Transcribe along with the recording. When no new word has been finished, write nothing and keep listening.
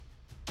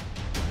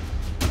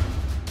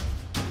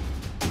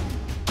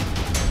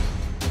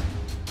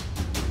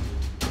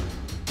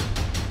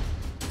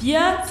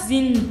Wir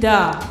sind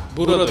da.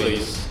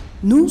 Buradayız.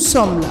 Nous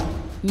sommes là.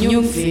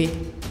 Nyufi,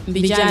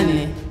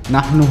 Mbijane.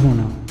 نحن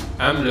هنا.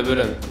 Am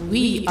Liberan.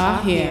 We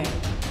are here.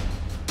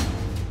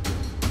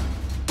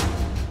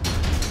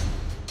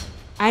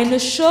 Eine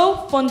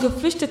Show von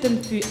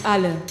Geflüchteten für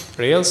alle.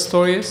 Real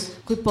Stories,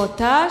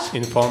 Reportage,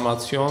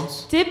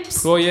 Informations,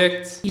 Tipps,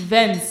 Projekt,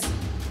 Events.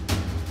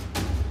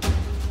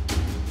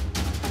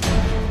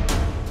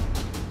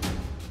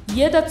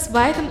 Jeder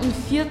zweiten und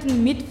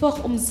vierten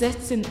Mittwoch um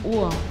 16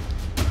 Uhr.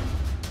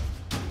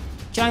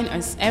 Join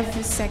us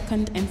every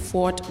second and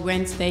fourth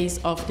Wednesdays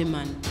of the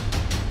month.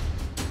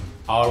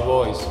 Our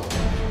Voice,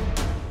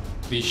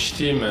 die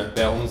Stimme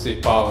der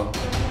Unsichtbaren.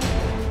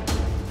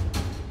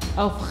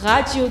 Auf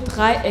Radio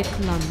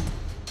Dreyeckland.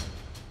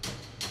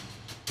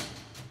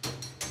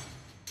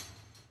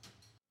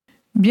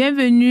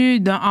 Bienvenue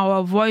dans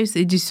Our Voice,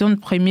 édition du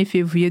 1er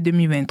février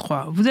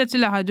 2023. Vous êtes sur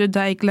la Radio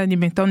Dreyeckland,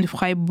 émettant de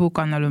Freiburg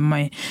en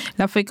Allemagne.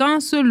 La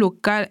fréquence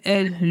locale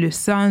est le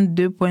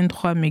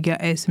 102.3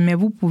 MHz, mais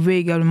vous pouvez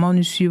également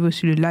nous suivre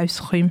sur le live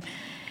stream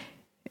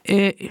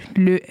et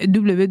le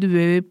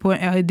www.rdl.de.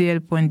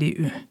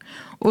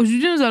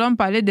 Aujourd'hui, nous allons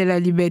parler de la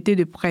liberté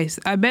de presse.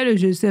 Abel et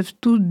Joseph,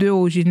 tous deux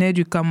originaires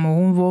du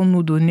Cameroun, vont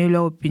nous donner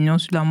leur opinion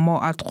sur la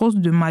mort atroce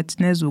de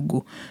Martinez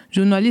Zogo,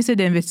 journaliste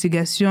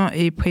d'investigation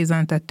et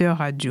présentateur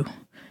radio.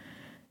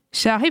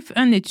 Sharif,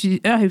 un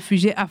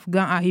réfugié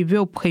afghan arrivé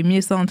au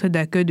premier centre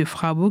d'accueil de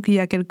Freiburg il y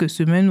a quelques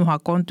semaines, nous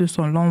raconte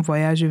son long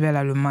voyage vers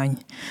l'Allemagne.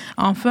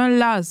 Enfin,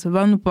 Laz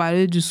va nous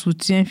parler du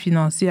soutien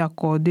financier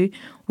accordé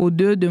aux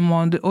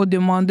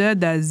demandeurs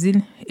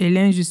d'asile et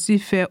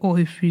l'injustice faite aux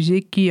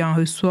réfugiés qui en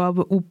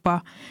reçoivent ou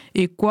pas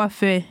et quoi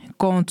faire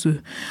contre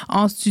eux.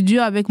 En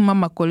studio avec moi,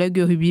 ma collègue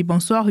Ruby.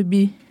 Bonsoir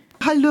Ruby.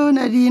 Hello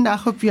Nadine, I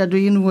hope you are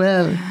doing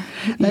well.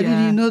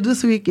 Nadine, you know,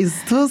 this week is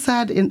so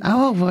sad in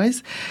Our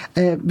Voice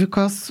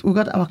because we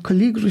got our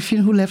colleague Rufin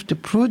who left the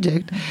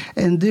project,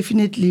 and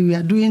definitely we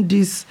are doing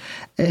this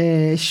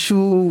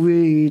show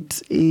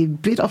with a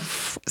bit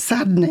of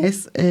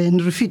sadness.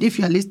 And Rufin, if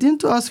you are listening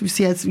to us, we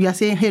are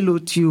saying hello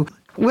to you.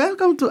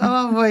 Welcome to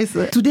Our Voice.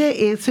 Today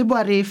is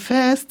February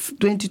 1st,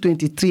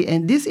 2023,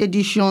 and this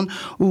edition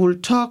we will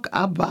talk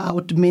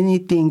about many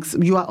things.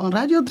 You are on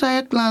Radio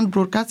Dreyeckland,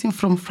 broadcasting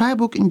from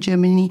Freiburg in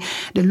Germany.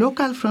 The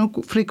local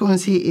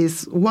frequency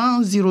is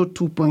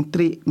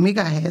 102.3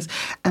 MHz,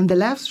 and the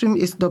live stream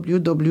is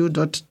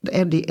www.rdl.de.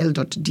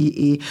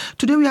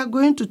 Today we are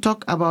going to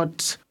talk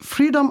about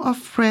freedom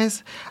of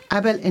press.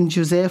 Abel and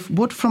Joseph,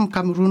 both from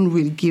Cameroon,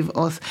 will give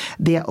us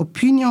their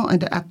opinion on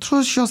the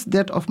atrocious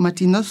death of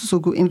Martinez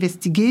Zogo,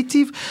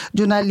 investigative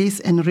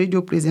journalist and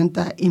radio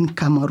presenter in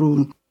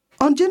Cameroon.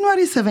 On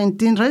January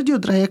 17, Radio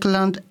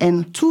Dreyeckland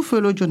and two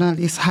fellow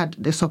journalists had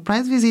the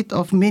surprise visit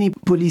of many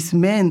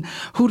policemen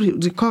who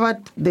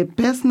recovered the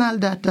personal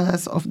data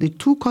of the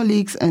two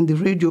colleagues and the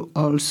radio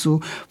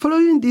also.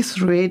 Following this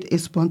raid, a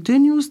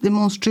spontaneous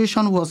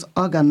demonstration was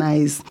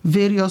organized.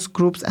 Various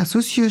groups,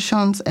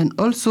 associations, and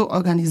also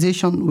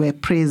organizations were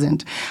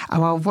present.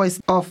 Our voice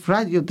of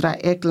Radio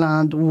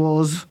Dreyeckland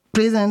was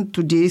present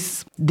to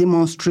this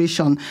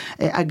demonstration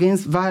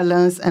against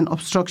violence and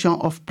obstruction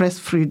of press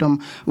freedom.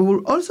 We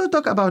will also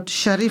talk about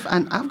Sharif,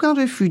 an Afghan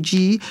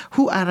refugee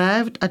who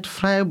arrived at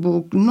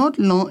Freiburg not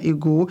long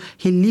ago.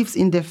 He lives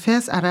in the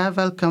first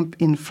arrival camp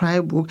in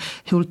Freiburg.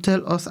 He will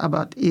tell us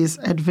about his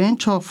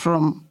adventure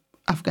from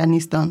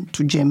Afghanistan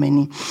to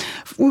Germany.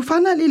 We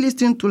finally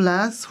listen to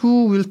Laz,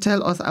 who will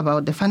tell us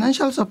about the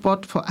financial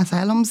support for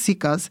asylum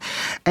seekers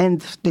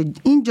and the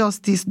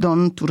injustice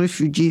done to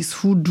refugees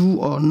who do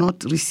or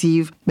not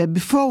receive. But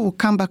before we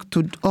come back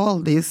to all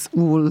this,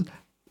 we will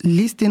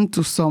listen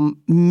to some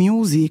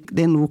music,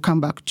 then we'll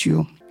come back to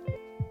you.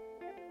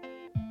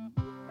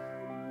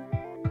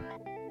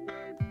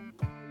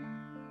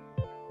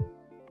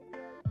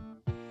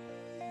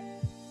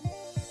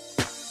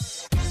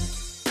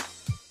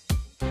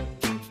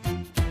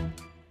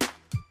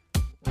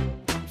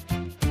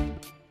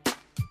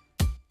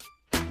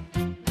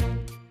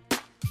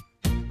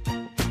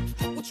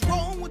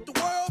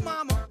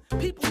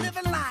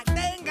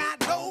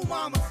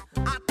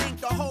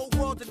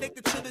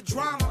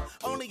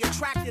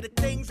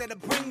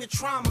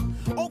 Trauma.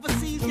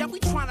 Overseas, yeah, we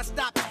trying to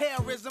stop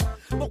terrorism,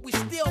 but we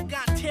still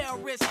got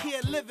terrorists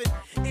here living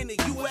in the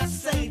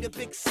USA, the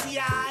big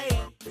CIA,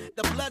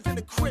 the Bloods and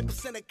the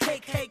Crips and the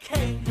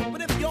KKK.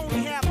 But if you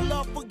only have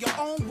love for your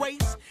own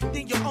race,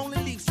 then you only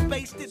leave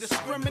space to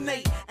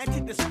discriminate, and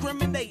to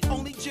discriminate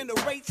only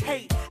generates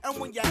hate. And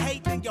when you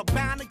hate, then you're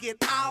bound to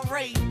get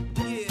irate.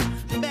 Yeah,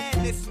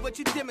 madness is what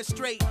you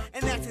demonstrate,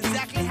 and that's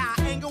exactly how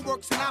anger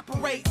works and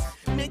operates.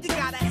 Man, you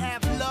gotta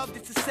have love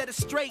just to set it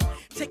straight.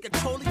 Take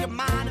control of your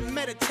mind and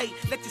meditate.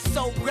 Let your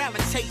soul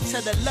gravitate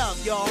to the love,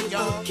 y'all.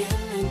 People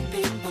killing,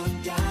 people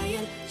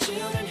dying,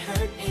 children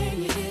hurt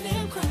and you hear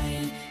them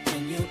crying.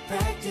 When you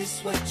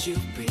practice what you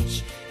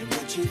preach and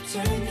what you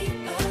turn the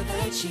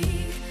other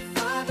cheek.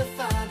 Father,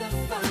 Father,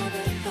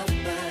 Father,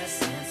 help us,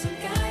 send some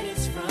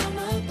guidance from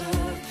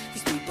above.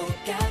 These people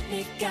got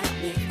me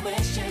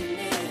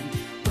questioning.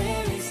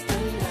 Where is the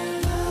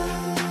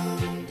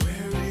love?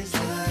 Where is the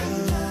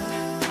love?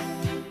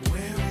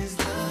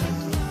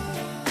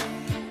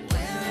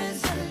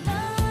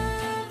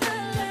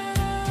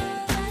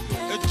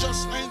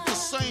 just ain't the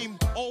same.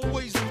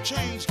 Always new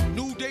change,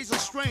 new days are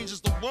strange. Is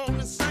the world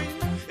insane?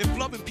 If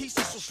love and peace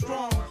is so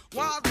strong,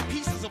 why are the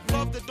pieces of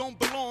love that don't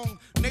belong?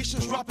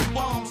 Nations dropping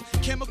bombs,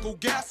 chemical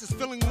gases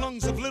filling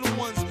lungs of little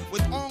ones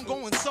with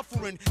ongoing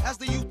suffering. As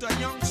the youth are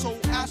young, so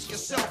ask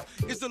yourself,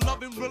 is the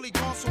loving really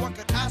gone? So I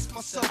could ask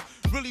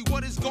myself, really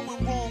what is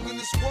going wrong in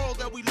this world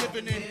that we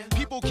living in?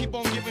 People keep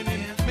on giving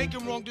in,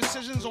 making wrong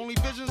decisions, only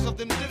visions of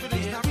them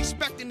dividends. Not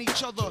respecting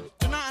each other,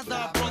 denying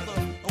thy brother.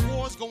 A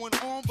war's going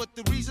on, but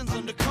the reason's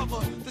undercover.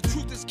 The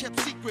truth is kept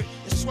secret,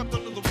 it's swept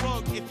under the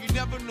rug. If you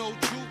never know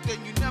truth, then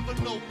you never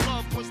know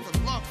love. Where's the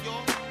love,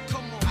 y'all?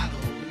 Come on. I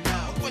don't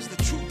know. Where's the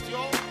truth,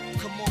 y'all?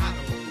 Come on. I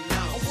don't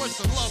know. Where's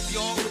the love,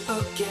 y'all?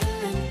 People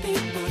killing,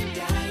 people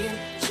dying,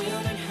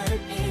 children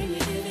hurt and you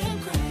hear them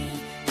crying.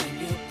 When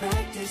you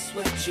practice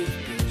what you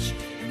preach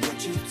and what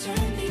you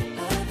turn the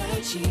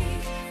other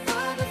cheek.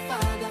 Father,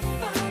 Father,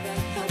 Father,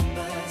 help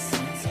us.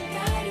 Send some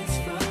guidance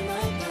from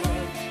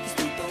above. These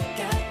people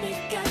got me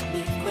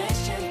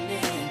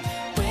questioning.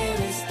 Where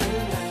is the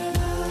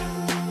love?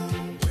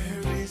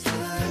 Where is the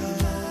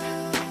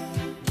love?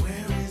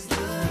 Where is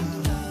the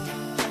love?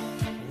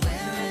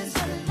 Where is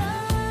the love?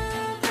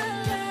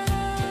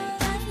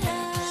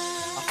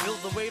 I feel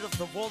the weight of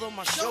the world on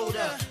my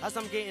shoulder. As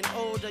I'm getting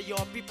older,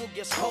 your people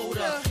get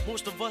colder.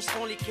 Most of us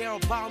only care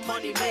about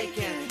money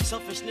making.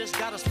 Selfishness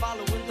got us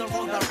following the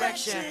wrong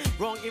direction.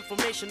 Wrong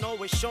information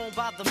always shown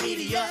by the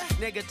media.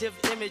 Negative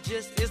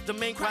images is the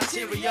main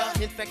criteria.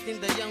 Infecting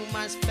the young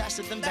minds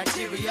faster than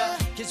bacteria.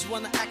 Kids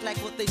wanna act like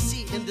what they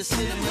see in the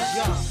cinema.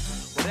 Yeah.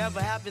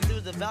 Whatever happened to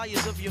the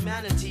values of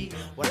humanity?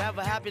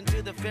 Whatever happened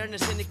to the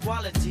fairness and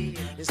equality?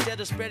 Instead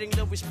of spreading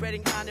love, we're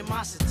spreading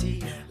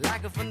animosity.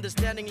 Lack of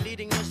understanding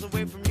leading us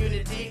away from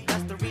unity.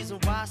 That's the reason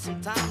why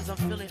sometimes I'm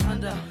feeling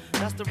under.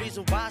 That's the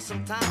reason why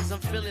sometimes I'm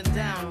feeling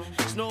down.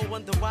 It's no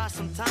wonder why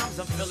sometimes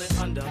I'm feeling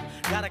under.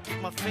 Gotta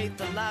keep my faith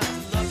alive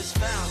till love is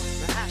found.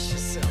 Now ask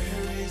yourself,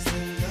 Where is the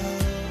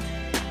love?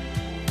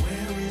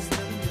 Where is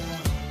the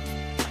love?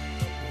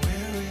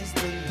 Where is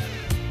the love?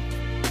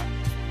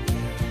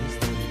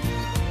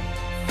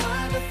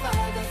 Father,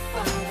 Father,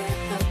 Father,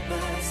 help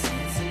us.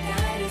 Send some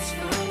guidance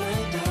from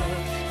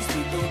above. These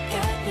people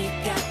got me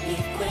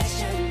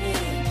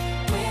questioning.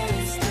 Where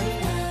is the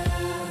love?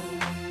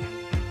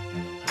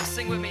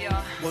 sing with me,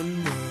 y'all.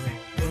 One word,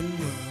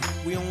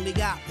 we only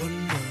got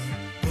one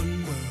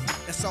word,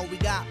 that's all we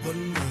got.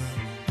 One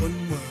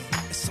word,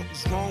 and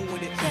something's wrong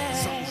with it,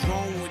 something's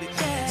wrong with it,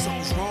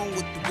 something's wrong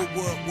with the good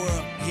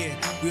world, yeah.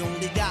 We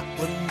only got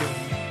one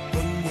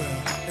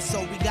word, that's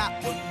all we got.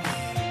 One word.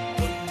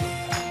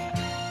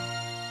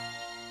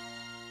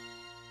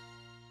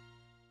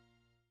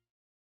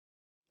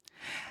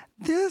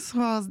 This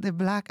was the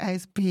Black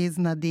Eyed Peas,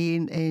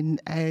 Nadine, and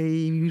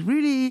I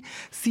really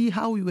see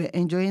how we were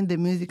enjoying the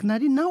music.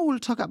 Nadine, now we'll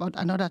talk about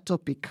another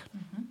topic.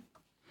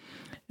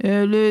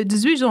 Le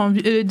 18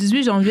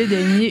 janvier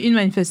dernier, une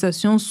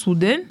manifestation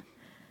soudaine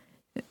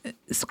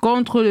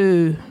contre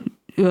le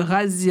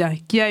razzia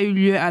qui a eu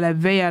lieu à la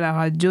veille à la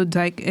Radio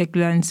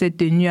Dreyeckland s'est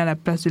tenue à la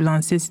place de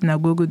l'ancienne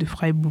synagogue de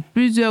Freiburg.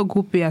 Plusieurs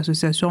groupes et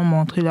associations ont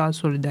montré leur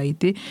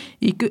solidarité,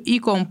 y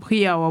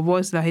compris à Our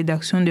Voice, la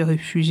rédaction des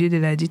réfugiés de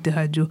la dite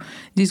radio.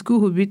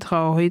 Discours Ruby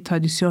Traoré,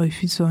 traduction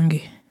Rufi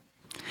Songé.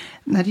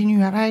 Nadine,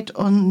 you are right.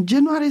 On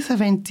January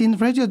 17,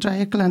 Radio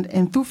Dreyeckland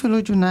and two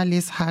fellow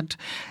journalists had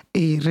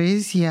a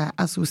razzia,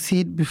 as we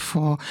said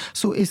before.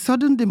 So a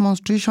sudden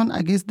demonstration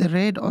against the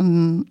raid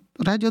on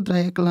Radio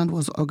Dreyeckland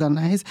was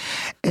organized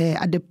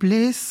at the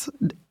place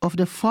of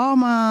the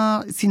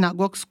former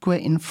synagogue square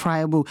in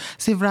Freiburg.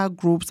 Several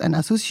groups and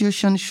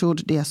associations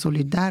showed their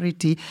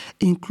solidarity,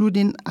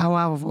 including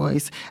Our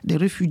Voice, the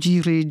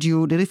refugee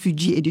radio, the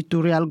refugee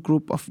editorial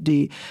group of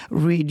the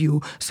radio.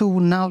 So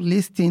we'll now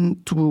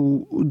listen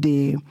to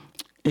the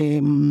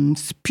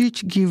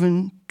speech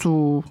given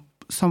to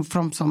some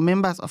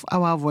members of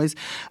Our Voice.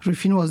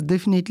 Rufin was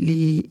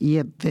definitely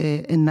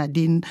there, and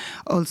Nadine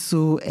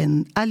also,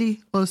 and Ali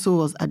also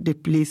was at the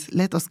place.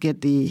 Let us get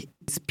the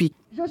speech.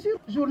 Je suis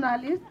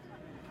journaliste,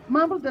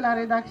 membre de la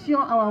rédaction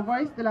Our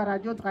Voice de la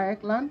Radio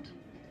Dreyeckland.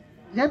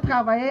 J'ai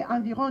travaillé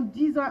environ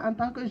 10 ans en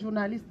tant que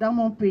journaliste dans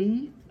mon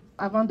pays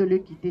avant de le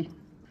quitter.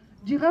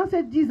 Durant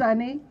ces 10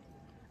 années,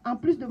 en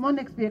plus de mon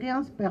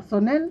expérience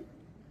personnelle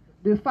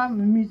de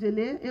femmes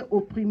muselées et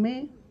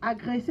opprimées,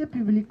 agressées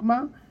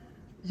publiquement,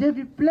 j'ai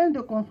vu plein de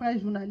confrères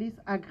journalistes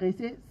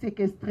agressés,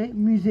 séquestrés,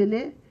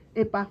 muselés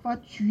et parfois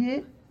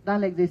tués dans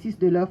l'exercice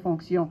de leurs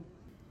fonctions.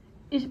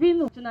 Ich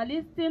bin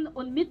Journalistin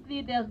und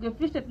Mitglied der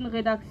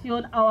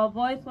Geflüchtetenredaktion Our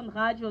Voice von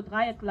Radio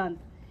Dreyeckland.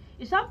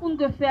 Ich habe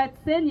ungefähr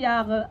 10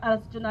 Jahre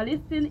als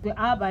Journalistin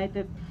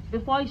gearbeitet,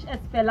 bevor ich es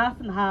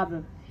verlassen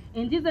habe.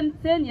 In diesen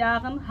 10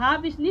 Jahren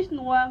habe ich nicht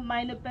nur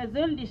meine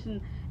persönlichen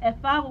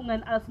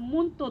Erfahrungen als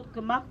mundtot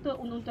gemachte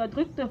und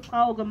unterdrückte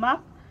Frau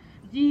gemacht,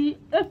 die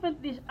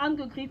öffentlich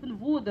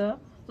angegriffen wurde,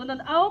 sondern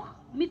auch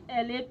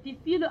miterlebt, wie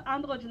viele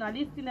andere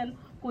Journalistinnen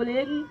und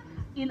Kollegen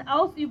in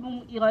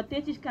Ausübung ihrer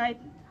Tätigkeit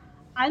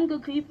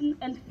angegriffen,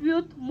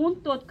 entführt,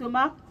 mundtot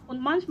gemacht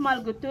und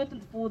manchmal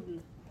getötet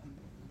wurden.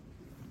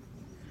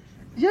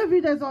 J'ai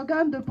vu des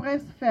organes de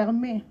presse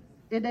fermés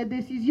et des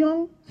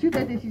décisions sur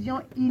des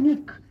décisions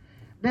iniques,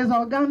 des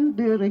organes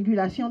de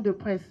régulation de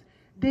presse,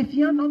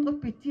 défiant notre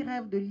petit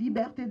rêve de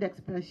liberté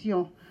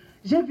d'expression.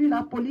 J'ai vu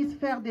la police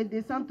faire des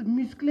descentes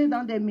musclées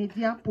dans des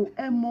médias pour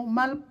un mot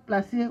mal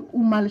placé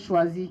ou mal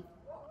choisi.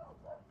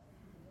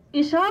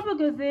 Ich habe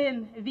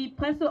gesehen, wie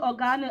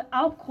Presseorgane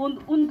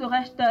aufgrund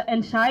ungerechter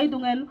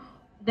Entscheidungen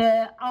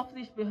der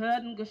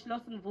Aufsichtsbehörden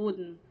geschlossen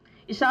wurden.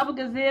 Ich habe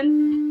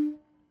gesehen,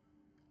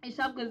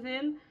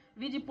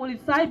 wie die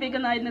Polizei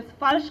wegen eines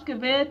falsch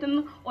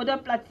gewählten oder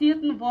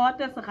platzierten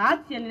Wortes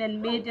Razzien in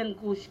den Medien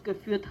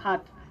durchgeführt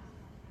hat.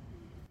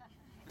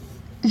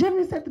 J'ai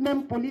vu cette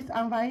même police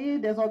envahir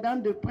des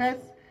organes de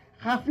presse,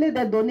 rafler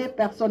des données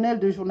personnelles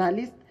de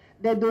journalistes,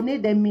 des données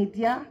des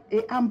médias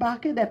et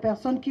embarquer des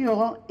personnes qui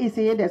auront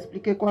essayé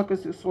d'expliquer quoi que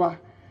ce soit.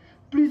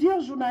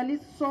 Plusieurs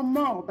journalistes sont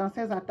morts dans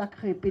ces attaques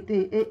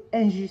répétées et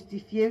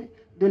injustifiées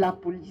de la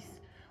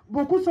police.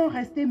 Beaucoup sont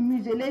restés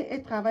muselés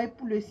et travaillent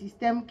pour le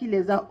système qui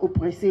les a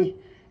oppressés.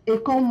 Et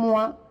comme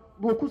moi,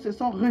 beaucoup se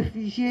sont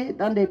réfugiés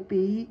dans des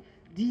pays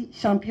dits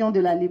champions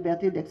de la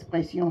liberté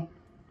d'expression.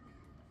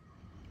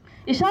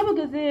 Ich habe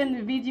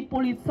gesehen, wie die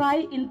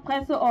Polizei in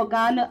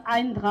Presseorgane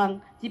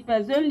eindrang, die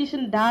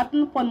persönlichen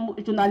Daten von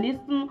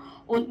Journalisten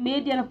und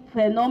Medien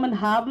vernommen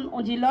haben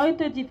und die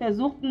Leute, die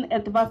versuchten,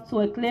 etwas zu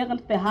erklären,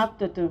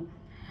 verhaftete.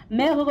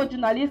 Mehrere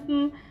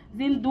Journalisten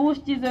sind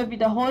durch diese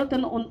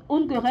wiederholten und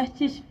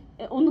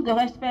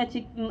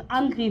ungerechtfertigten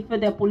Angriffe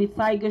der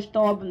Polizei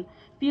gestorben.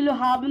 Viele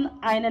haben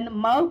einen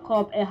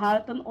Maulkorb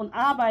erhalten und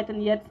arbeiten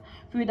jetzt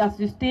für das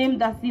System,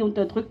 das sie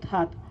unterdrückt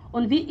hat.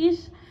 Und wie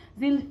ich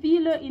sind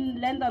viele in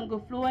Ländern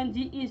geflohen,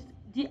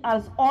 die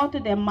als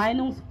Orte der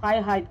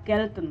Meinungsfreiheit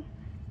gelten.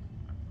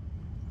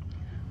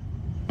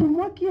 Pour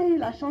moi qui ai eu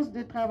la chance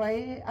de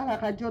travailler à la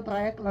Radio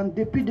Dreyeckland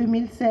depuis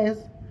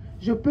 2016,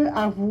 je peux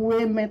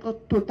avouer m'être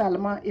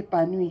totalement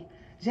épanouie.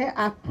 J'ai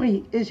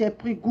appris et j'ai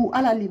pris goût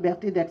à la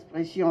liberté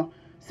d'expression.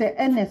 C'est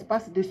un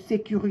espace de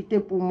sécurité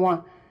pour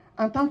moi,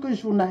 en tant que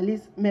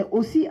journaliste, mais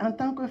aussi en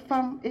tant que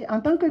femme et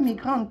en tant que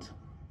migrante.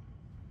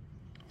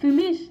 Für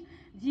mich,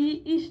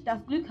 die ich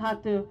das Glück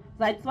hatte,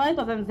 seit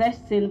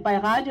 2016 bei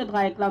Radio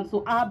Dreyeckland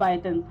zu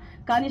arbeiten,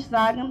 kann ich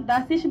sagen,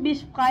 dass ich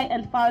mich frei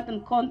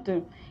entfalten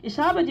konnte. Ich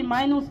habe die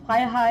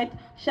Meinungsfreiheit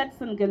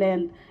schätzen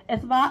gelernt.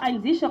 Es war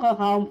ein sicherer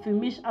Raum für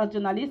mich als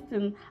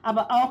Journalistin,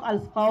 aber auch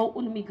als Frau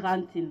und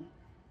Migrantin.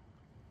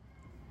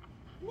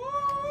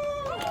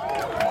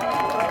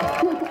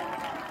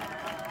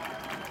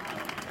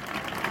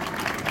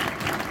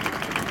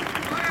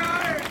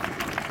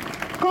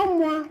 Comme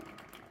moi,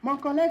 mon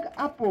collègue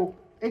Apo,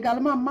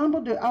 également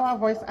membre de Our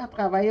Voice, a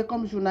travaillé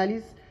comme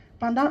journaliste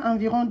pendant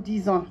environ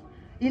 10 ans.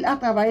 Il a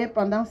travaillé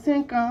pendant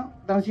 5 ans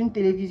dans une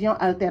télévision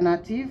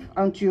alternative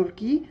en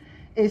Turquie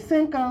et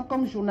 5 ans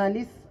comme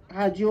journaliste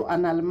radio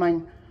en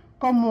Allemagne.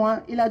 Comme moi,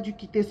 il a dû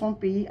quitter son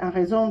pays en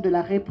raison de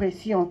la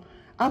répression.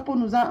 Apo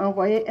nous a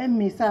envoyé un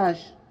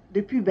message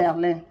depuis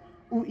Berlin,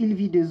 où il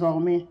vit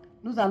désormais.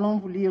 Nous allons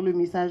vous lire le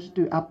message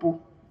de Apo.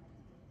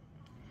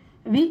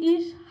 Wie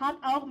ich hat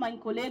auch mein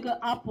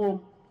Kollege Apo,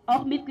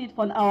 auch Mitglied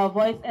von Our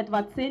Voice,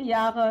 etwa 10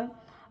 Jahre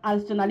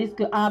als Journalist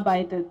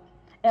gearbeitet.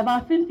 Er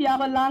war 5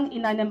 Jahre lang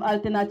in einem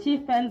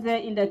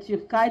Alternativfernsehen in der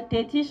Türkei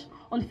tätig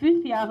und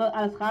 5 Jahre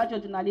als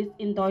Radiojournalist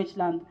in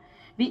Deutschland.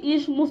 Wie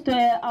ich musste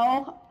er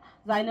auch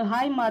seine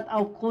Heimat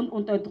aufgrund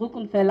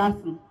Unterdrückung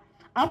verlassen.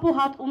 Apo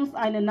hat uns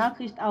eine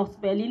Nachricht aus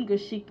Berlin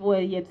geschickt, wo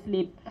er jetzt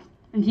lebt.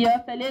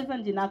 Wir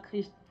verlesen die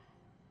Nachricht.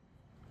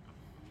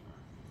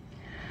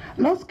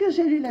 Lorsque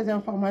j'ai lu les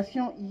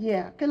informations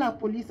hier que la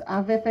police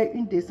avait fait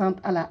une descente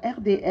à la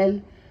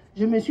RDL,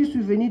 je me suis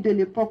souvenu de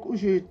l'époque où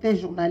j'étais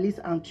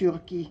journaliste en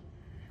Turquie.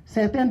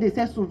 Certains de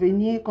ces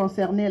souvenirs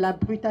concernaient la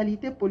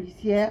brutalité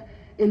policière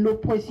et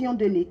l'oppression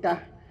de l'État.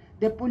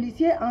 Des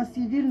policiers en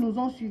civil nous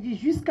ont suivis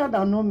jusqu'à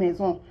dans nos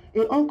maisons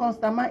et ont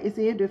constamment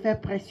essayé de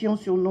faire pression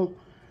sur nous.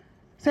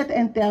 Cette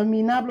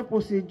interminable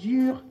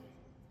procédure,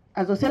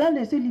 alors cela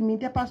ne se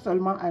limitait pas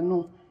seulement à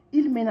nous.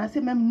 Ils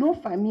menaçaient même nos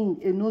familles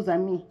et nos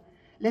amis.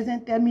 Les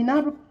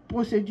interminables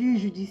procédures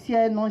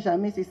judiciaires n'ont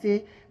jamais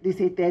cessé de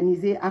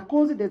s'éterniser à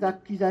cause des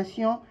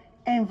accusations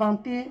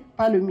inventées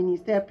par le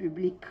ministère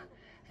public.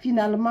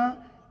 Finalement,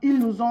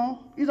 ils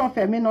ont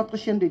fermé notre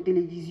chaîne de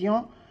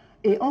télévision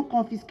et ont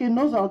confisqué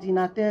nos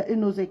ordinateurs et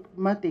nos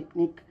équipements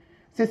techniques.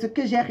 C'est ce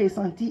que j'ai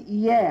ressenti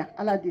hier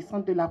à la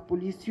descente de la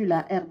police sur la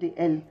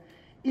RDL.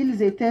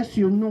 Ils étaient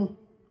sur nous.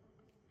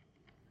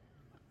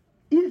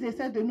 Ils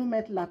essaient de nous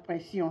mettre la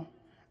pression,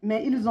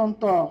 mais ils ont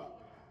tort.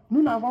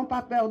 Nous n'avons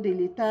pas peur de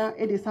l'État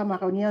et de sa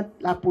marionnette,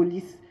 la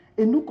police,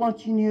 et nous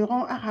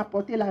continuerons à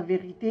rapporter la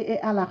vérité et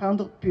à la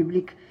rendre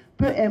publique,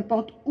 peu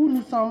importe où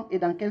nous sommes et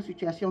dans quelle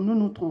situation nous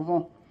nous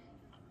trouvons.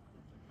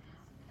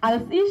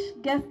 Als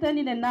ich gestern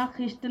in den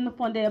Nachrichten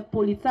von der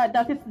Polizei,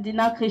 das ist die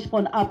Nachricht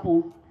von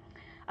Apo,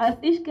 als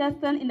ich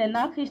gestern in den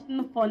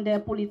Nachrichten von der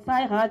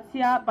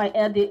Polizeirazzia bei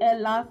RDL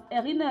las,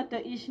 erinnerte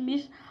ich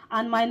mich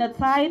an meine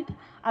Zeit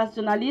als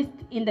Journalist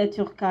in der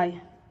Türkei.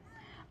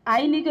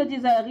 Einige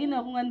dieser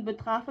Erinnerungen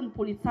betrafen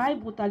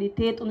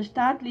Polizeibrutalität und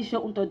staatliche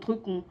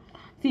Unterdrückung.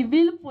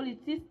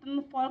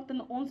 Zivilpolizisten folgten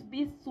uns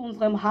bis zu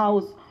unserem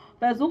Haus,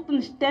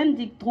 versuchten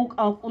ständig Druck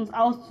auf uns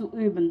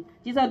auszuüben.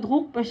 Dieser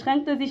Druck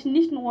beschränkte sich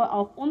nicht nur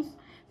auf uns,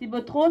 sie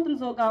bedrohten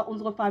sogar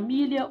unsere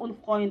Familie und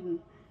Freunde.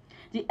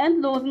 Die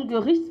endlosen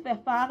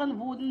Gerichtsverfahren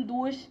wurden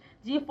durch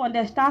die von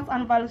der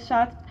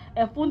Staatsanwaltschaft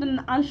erfundenen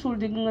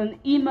Anschuldigungen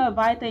immer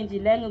weiter in die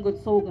Länge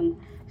gezogen.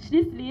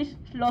 Schließlich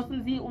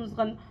schlossen sie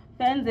unseren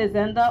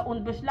Fernsehsender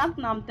und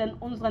beschlagnahmten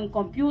unseren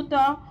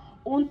Computer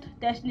und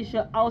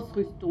technische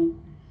Ausrüstung.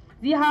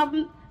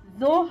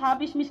 So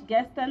habe ich mich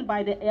gestern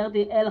bei der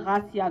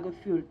RDL-Razzia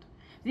gefühlt.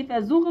 Sie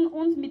versuchen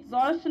uns mit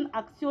solchen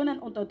Aktionen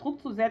unter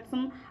Druck zu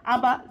setzen,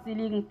 aber sie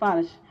liegen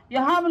falsch.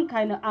 Wir haben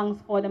keine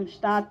Angst vor dem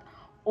Staat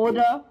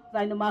oder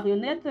seine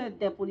Marionette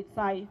der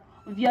Polizei.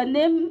 Wir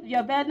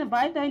werden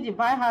weiterhin die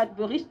Wahrheit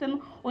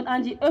berichten und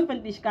an die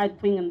Öffentlichkeit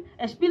bringen.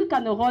 Es spielt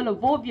keine Rolle,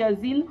 wo wir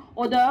sind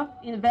oder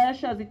in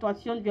welcher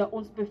Situation wir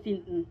uns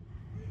befinden.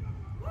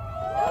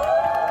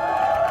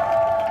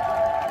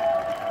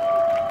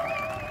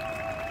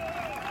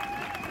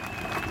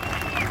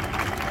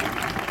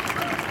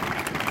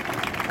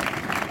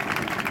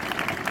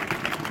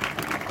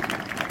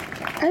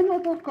 Un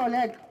autre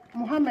collègue,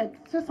 Mohamed,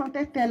 se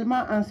sentait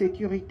tellement en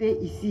sécurité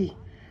ici,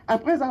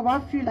 après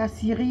avoir fui la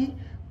Syrie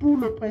pour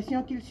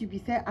l'oppression qu'il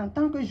subissait en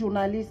tant que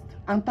journaliste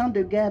en temps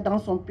de guerre dans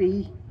son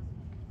pays.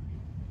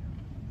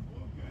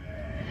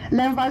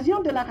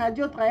 L'invasion de la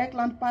Radio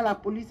Dreyeckland par la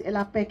police et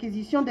la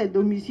perquisition des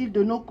domiciles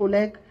de nos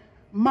collègues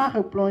m'a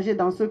replongé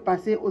dans ce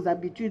passé aux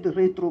habitudes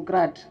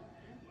rétrogrades.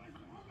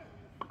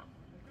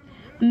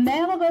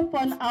 Mehrere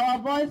von Our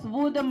Voice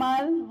wurden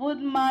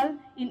mal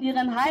in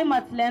ihren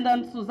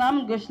Heimatländern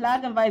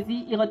zusammengeschlagen, weil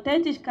sie ihre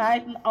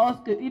Tätigkeiten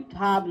ausgeübt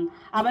haben.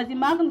 Aber sie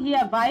machen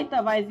hier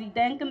weiter, weil sie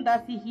denken,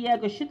 dass sie hier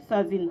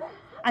geschützter sind.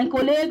 Ein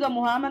Kollege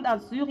Mohammed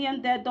aus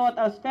Syrien, der dort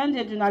als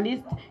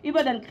Fernsehjournalist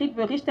über den Krieg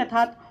berichtet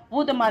hat,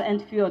 wurde mal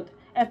entführt.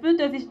 Er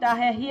fühlte sich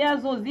daher hier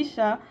so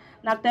sicher,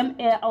 nachdem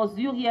er aus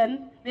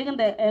Syrien wegen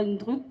der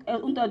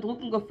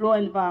Unterdrückung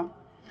geflohen war.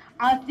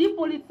 Als die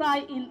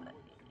Polizei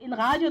in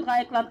Radio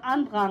Dreyeckland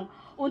andrang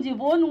und die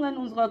Wohnungen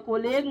unserer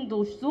Kollegen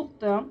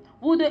durchsuchte,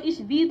 wurde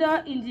ich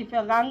wieder in die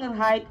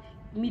Vergangenheit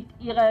mit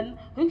ihren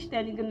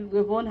rückständigen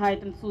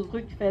Gewohnheiten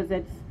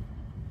zurückversetzt.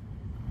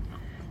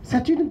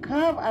 C'est une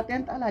grave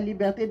atteinte à la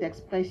liberté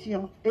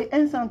d'expression et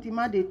un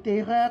sentiment de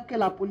terreur que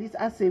la police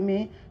a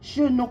sémé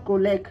chez nos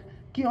collègues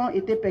qui ont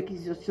été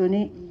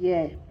perquisitionnés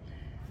hier.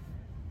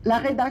 La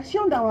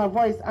rédaction d'Our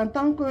Voice en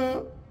tant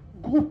que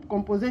groupe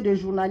composé de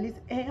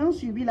journalistes ayant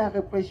subi la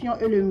répression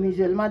et le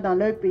musulman dans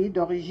leur pays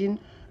d'origine,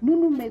 nous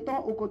nous mettons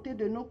aux côtés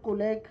de nos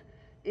collègues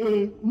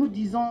et nous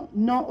disons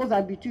non aux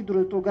habitudes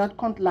rétrogrades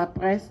contre la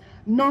presse,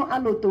 non à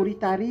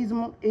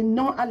l'autoritarisme et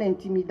non à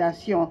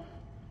l'intimidation.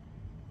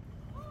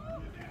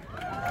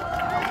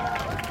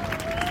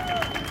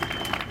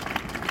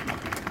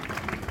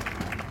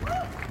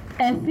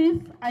 Es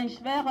ist ein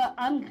schwerer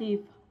Angriff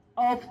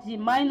auf die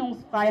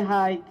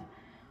Meinungsfreiheit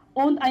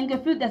und ein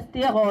Gefühl des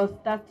Terrors,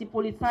 das die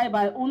Polizei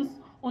bei uns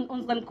und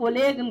unseren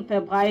Kollegen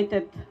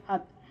verbreitet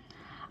hat.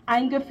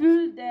 Ein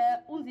Gefühl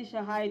der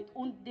Unsicherheit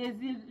und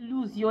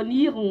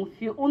Desillusionierung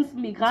für uns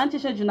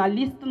migrantische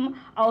Journalisten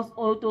aus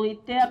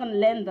autoritären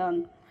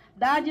Ländern.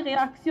 Da die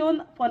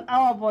Reaktion von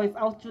Our Voice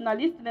aus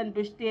Journalistinnen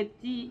besteht,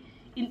 die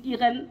in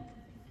ihren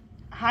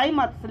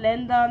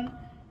Heimatländern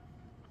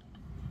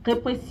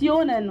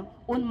Repressionen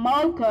und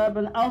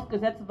Maulkörben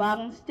ausgesetzt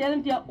waren,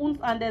 stellen wir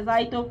uns an der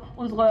Seite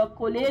unserer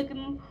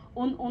Kollegen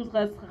und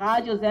unseres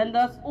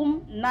Radiosenders,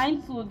 um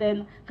Nein zu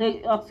den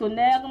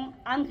reaktionären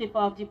Angriffen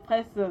auf die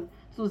Presse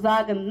zu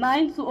sagen,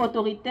 Nein zu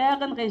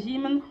autoritären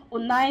Regimen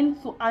und Nein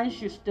zu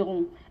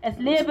Einschüchterung. Es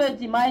lebe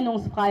die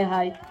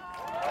Meinungsfreiheit.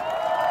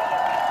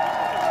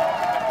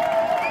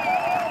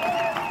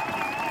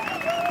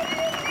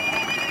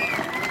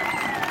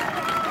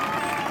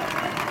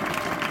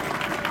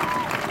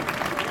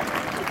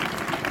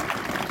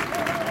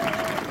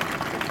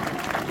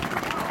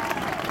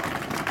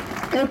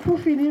 Et pour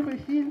finir,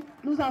 Rufine,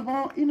 nous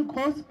avons une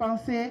grosse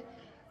pensée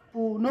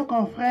pour nos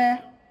confrères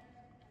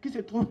qui se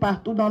trouvent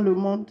partout dans le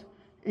monde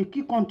et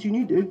qui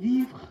continuent de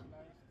vivre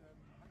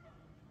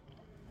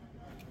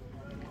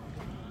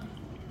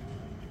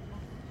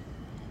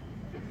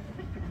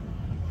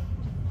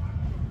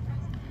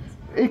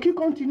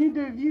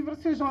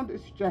ce genre de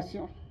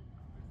situation.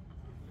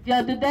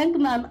 Wir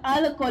gedenken an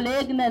alle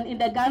Kolleginnen in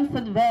der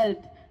ganzen Welt,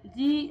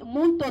 die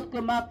mundtot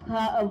gemacht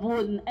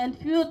wurden,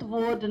 entführt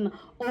wurden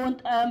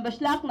und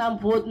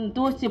beschlagnahmt wurden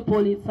durch die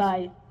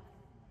Polizei.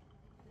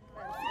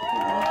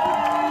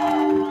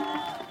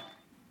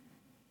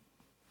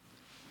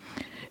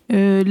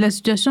 La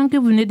situation que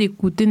vous venez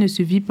d'écouter ne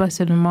se vit pas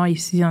seulement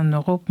ici en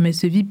Europe, mais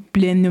se vit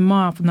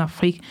pleinement en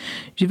Afrique.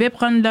 Je vais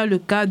prendre là le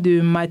cas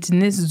de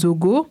Martinez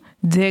Zogo,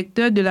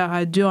 directeur de la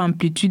radio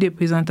Amplitude et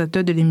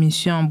présentateur de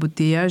l'émission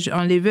Embouteillage,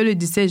 enlevé le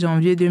 17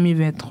 janvier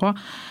 2023,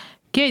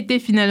 qui a été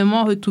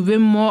finalement retrouvé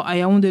mort à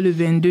Yaoundé le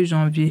 22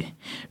 janvier.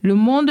 Le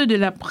monde de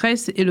la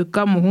presse et le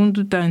Cameroun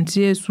tout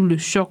entier est sous le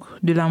choc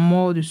de la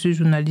mort de ce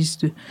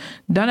journaliste.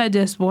 Dans la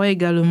diaspora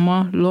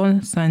également,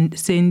 l'on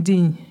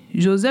s'indigne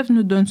Joseph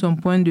nous donne son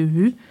point de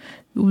vue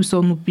ou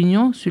son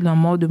opinion sur la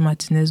mort de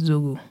Martinez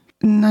Zogo.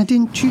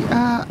 Nadine, tu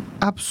as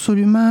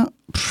absolument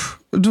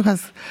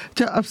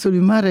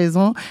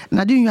raison.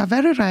 Nadine, you are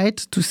very right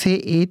to say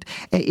it.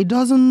 It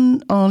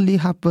doesn't only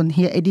happen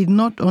here. It did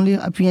not only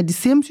happen here. The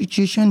same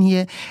situation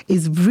here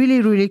is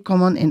really, really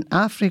common in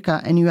Africa.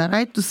 And you are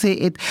right to say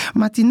it.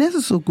 Martinez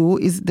Zogo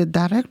is the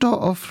director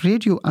of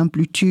Radio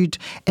Amplitude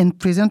and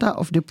presenter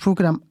of the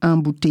program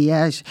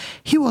Embouteillage.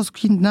 He was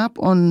kidnapped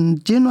on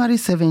January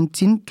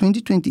 17,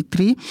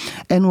 2023,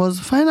 and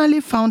was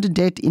finally found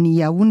dead in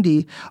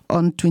Yaoundé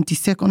on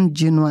 22nd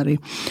January.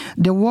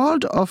 The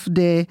world of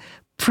the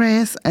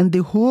press and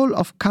the whole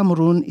of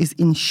Cameroon is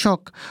in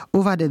shock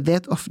over the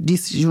death of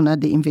this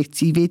journalist, the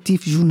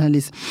investigative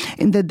journalist.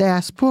 In the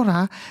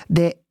diaspora,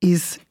 there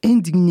is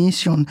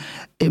indignation.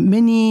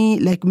 Many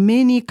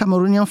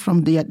Cameroonians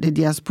from the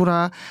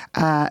diaspora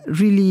are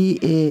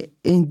really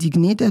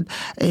indignated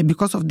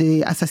because of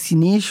the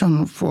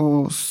assassination.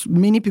 For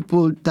many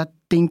people that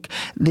think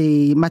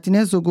the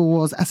Martinez Zogo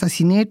was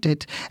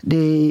assassinated,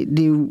 they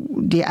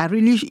are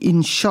really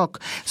in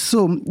shock.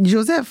 So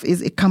Joseph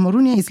is a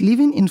Cameroonian. He's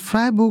living in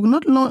Freiburg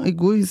not long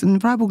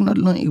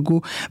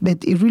ago.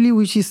 But he really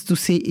wishes to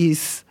say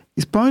his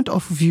point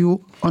of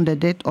view on the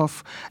death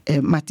of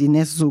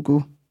Martinez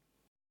Zogo.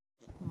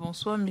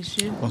 Bonsoir,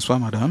 monsieur. Bonsoir,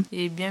 madame.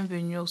 Et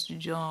bienvenue au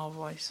studio en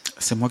Voice.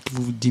 C'est moi qui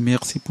vous dis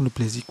merci pour le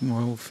plaisir que vous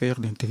m'avez offert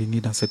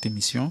d'intervenir dans cette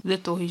émission. Vous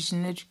êtes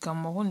originaire du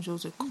Cameroun,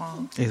 j'ose croire.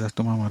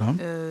 Exactement, madame.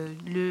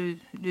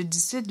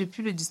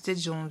 Depuis le 17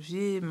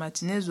 janvier,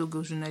 Martinez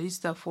Zogo,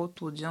 journaliste à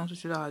forte audience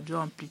sur la radio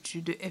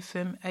Amplitude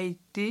FM, a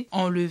été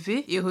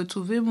enlevé et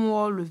retrouvé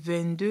mort le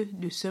 22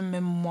 de ce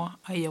même mois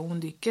à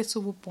Yaoundé. Qu'est-ce que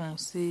vous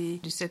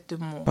pensez de cette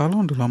mort?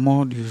 Parlons de la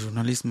mort du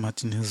journaliste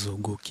Martinez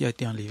Zogo qui a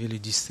été enlevé le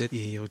 17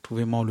 et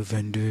retrouvé mort le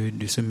 22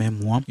 de ce même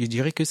mois. Je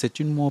dirais que c'est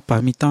une mort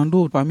parmi tant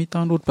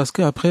d'autres, parce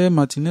qu'après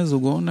Martinez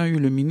Zogo, on a eu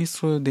le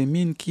ministre des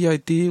Mines qui a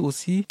été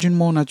aussi d'une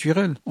mort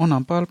naturelle. On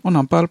n'en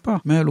parle pas.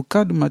 Mais le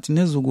cas de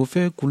Martinez Zogo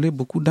fait couler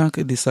beaucoup d'encre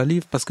et de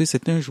salive parce que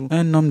c'est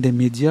un homme des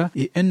médias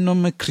et un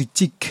homme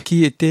critique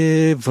qui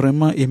était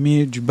vraiment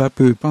aimé du bas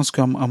peuple. Je pense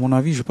qu'à mon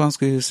avis,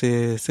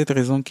 c'est cette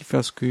raison qui fait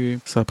à ce que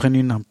ça prenne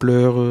une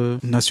ampleur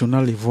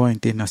nationale et voire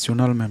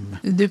internationale même.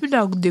 Depuis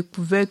la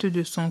découverte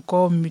de son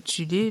corps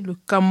mutilé, le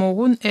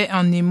Cameroun est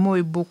en émoi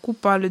et beaucoup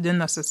parlent d'un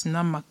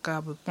assassinat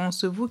macabre.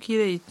 Pensez-vous qu'il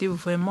a été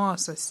vraiment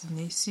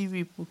assassiné? Si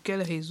oui, pour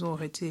quelle raison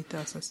aurait-il été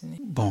assassiné?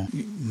 Bon,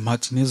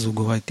 Martinez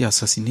Zogo a été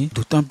assassiné,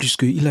 d'autant plus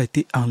qu'il a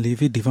été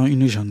enlevé devant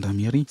une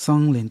gendarmerie sans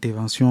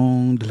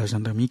l'intervention de la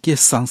gendarmerie qui est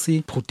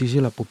censée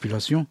protéger la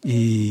population.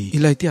 Et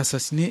il a été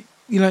assassiné.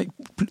 Il a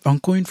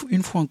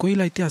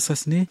été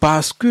assassiné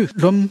parce que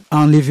l'homme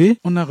enlevé,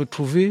 on a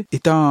retrouvé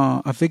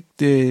étant avec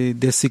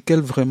des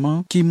séquelles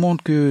vraiment qui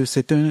montrent que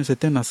c'est un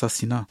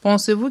assassinat.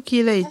 Pensez-vous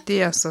qu'il a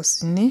été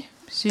assassiné?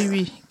 Si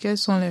oui, quelles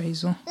sont les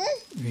raisons?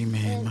 Oui,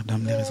 mais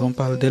madame, les raisons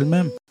parlent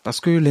d'elles-mêmes. Parce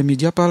que les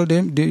médias parlent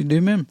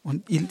d'eux-mêmes.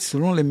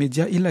 Selon les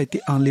médias, il a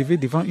été enlevé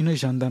devant une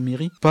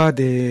gendarmerie par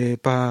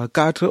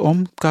quatre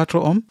hommes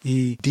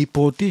et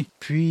déporté,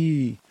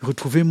 puis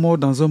retrouvé mort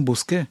dans un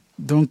bosquet.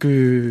 Donc,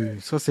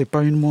 ça, c'est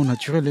pas une mort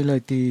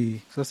naturelle.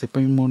 Ça, c'est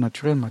pas une mort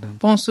naturelle, madame.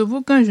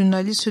 Pensez-vous qu'un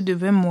journaliste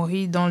devait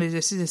mourir dans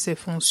l'exercice de ses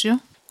fonctions?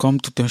 Comme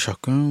tout un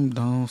chacun,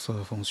 dans sa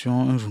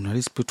fonction, un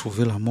journaliste peut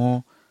trouver la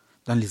mort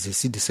dans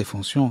l'exercice de ses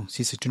fonctions.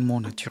 Si c'est une mort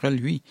naturelle,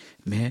 oui.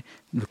 Mais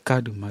le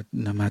cas de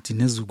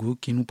Martinez Zogo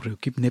qui nous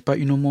préoccupe n'est pas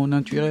une mort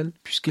naturelle,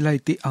 puisqu'il a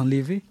été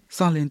enlevé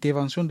sans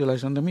l'intervention de la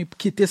gendarmerie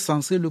qui était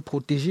censée le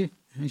protéger.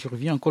 Je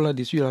reviens encore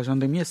là-dessus, la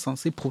gendarmerie est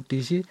censée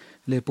protéger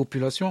les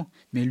populations.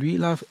 Mais lui,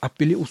 il a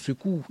appelé au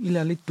secours. Il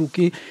allait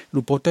toquer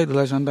le portail de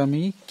la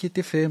gendarmerie qui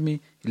était fermé.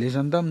 Les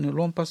gendarmes ne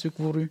l'ont pas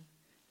secouru.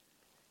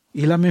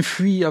 Il a même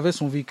fui avec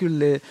son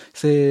véhicule.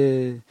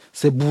 Ses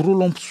bourreaux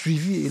l'ont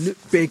suivi et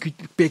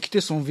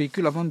percuté son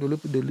véhicule avant de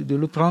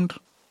le prendre.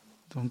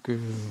 Donc,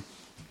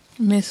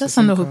 mais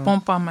ça ne répond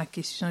pas à ma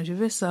question. Je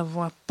veux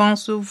savoir,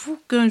 pensez-vous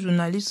qu'un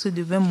journaliste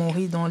devait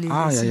mourir dans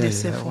l'exercice de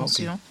ses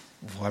fonctions? Okay.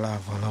 Voilà.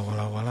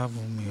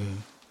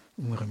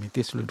 Vous me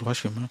remettez sur le droit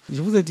chemin.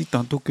 Je vous ai dit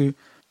tantôt que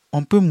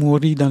on peut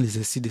mourir dans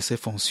l'exercice de ses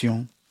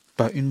fonctions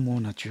par une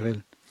mort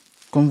naturelle.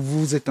 Comme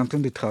vous êtes en train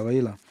de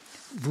travailler là,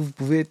 vous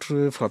pouvez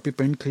être frappé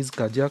par une crise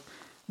cardiaque,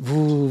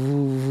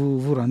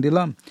 vous rendez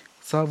l'âme.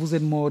 Ça, vous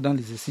êtes mort dans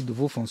l'exercice de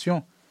vos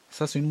fonctions.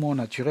 Ça, c'est une mort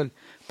naturelle.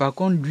 Par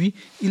contre, lui,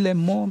 il est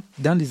mort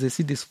dans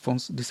l'exercice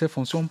de ses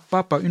fonctions,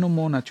 pas par une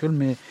mort naturelle,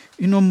 mais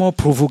une mort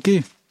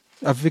provoquée,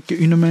 avec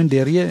une main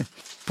derrière.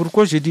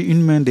 Pourquoi je dis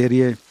une main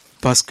derrière?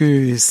 Parce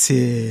que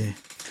c'est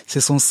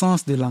son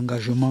sens de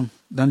l'engagement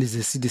dans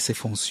l'exercice de ses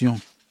fonctions,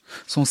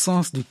 son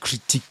sens de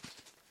critique.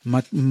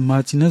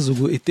 Martinez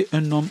Zogo était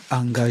un homme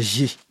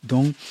engagé,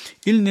 donc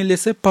il ne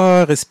laissait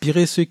pas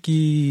respirer ceux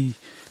qui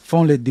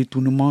font les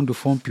détournements de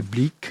fonds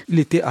publics. Il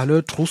était à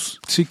leur trousse,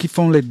 ceux qui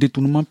font les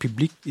détournements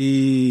publics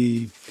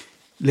et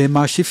les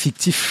marchés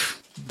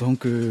fictifs.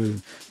 Donc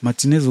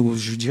Martinez Zogo,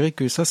 je dirais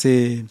que ça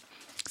c'est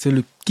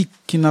le kick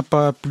qui n'a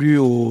pas plu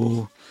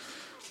aux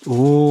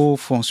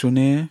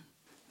fonctionnaires,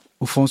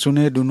 aux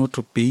fonctionnaires de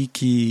notre pays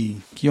qui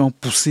ont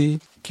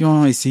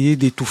essayé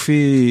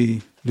d'étouffer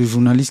le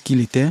journaliste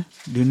qu'il était,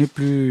 de ne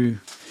plus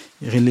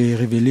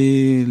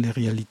révéler les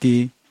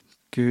réalités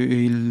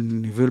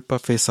qu'ils ne veulent pas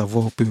faire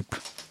savoir au peuple.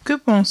 Que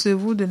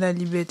pensez-vous de la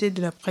liberté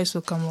de la presse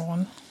au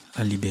Cameroun?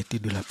 La liberté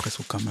de la presse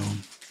au Cameroun.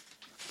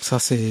 Ça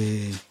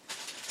c'est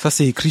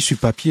écrit sur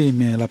papier,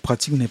 mais la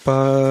pratique n'est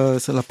pas...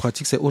 La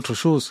pratique, c'est autre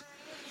chose.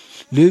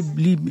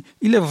 Il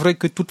est vrai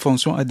que toute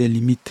fonction a des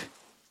limites.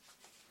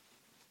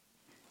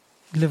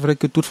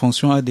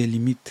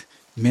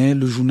 Mais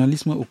le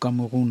journalisme au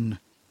Cameroun,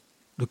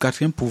 le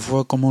quatrième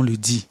pouvoir, comme on le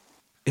dit,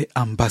 est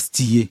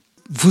embastillé.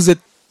 Vous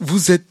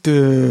êtes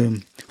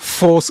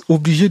force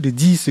obligé de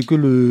dire ce que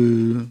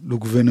le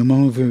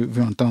gouvernement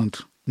veut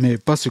entendre, mais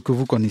pas ce que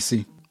vous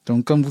connaissez.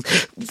 Donc quand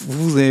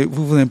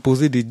vous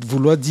imposez de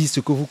vouloir dire ce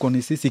que vous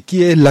connaissez, ce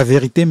qui est la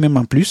vérité même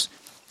en plus,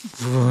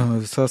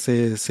 vous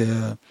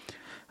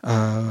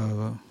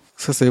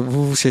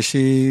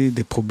cherchez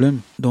des problèmes.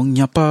 Donc il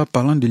n'y a pas,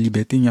 parlant de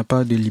liberté, il n'y a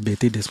pas de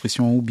liberté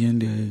d'expression ou bien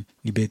de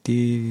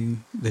liberté.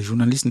 Les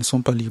journalistes ne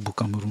sont pas libres au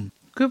Cameroun.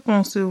 Que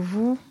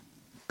pensez-vous?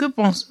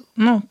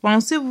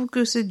 Pensez-vous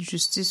que cette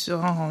justice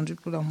sera rendue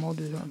pour la mort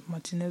de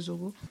Martinez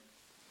Zogo?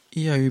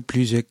 Il y a eu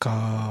plusieurs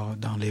cas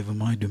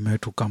d'enlèvement et de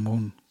meurtre au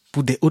Cameroun,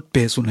 pour des hautes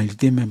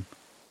personnalités même.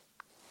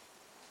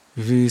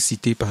 Je vais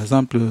citer par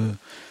exemple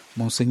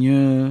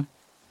Monseigneur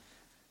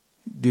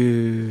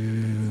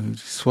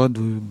soit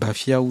de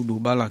Bafia ou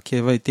d'Obala, qui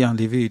avait été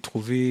enlevé et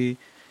trouvé,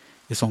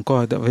 et son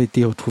corps avait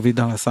été retrouvé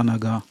dans la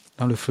Sanaga,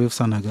 dans le fleuve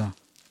Sanaga.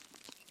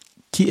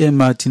 Qui est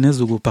Martinez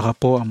Zogo par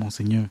rapport à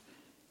Monseigneur?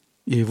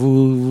 Et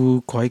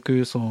vous croyez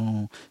que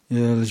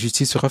la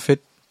justice sera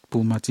faite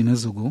pour Martinez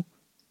Zogo?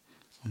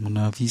 À mon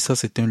avis, ça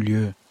c'est un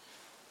lieu.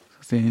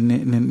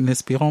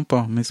 N'espérons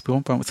pas.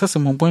 Ça c'est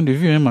mon point de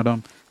vue,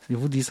 madame. Je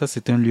vous dis, ça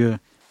c'est un lieu.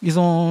 Ils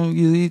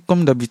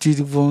comme d'habitude,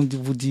 ils vont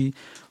vous dire,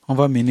 on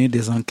va mener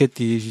des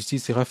enquêtes et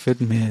justice sera faite,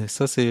 mais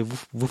ça c'est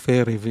vous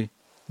faire rêver,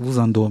 vous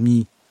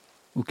endormir.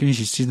 Aucune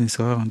justice ne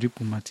sera rendue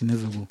pour Martinez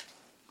Zogo.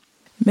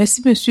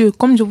 Merci monsieur.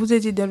 Comme je vous ai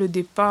dit dès le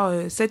départ,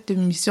 cette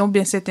émission,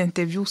 bien cette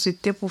interview,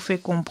 c'était pour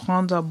faire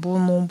comprendre à bon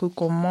nombre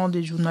comment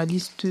des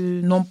journalistes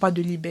n'ont pas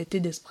de liberté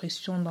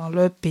d'expression dans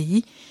leur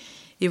pays.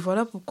 Et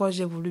voilà pourquoi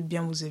j'ai voulu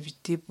bien vous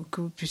inviter pour que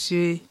vous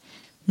puissiez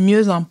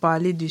mieux en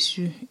parler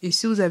dessus. Et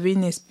si vous avez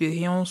une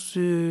expérience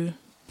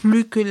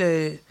plus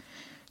que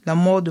la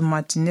mort de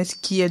Martinez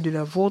qui est de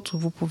la vôtre,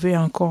 vous pouvez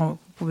en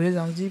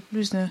dire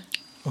plus. Hein?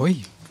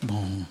 Oui,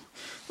 bon...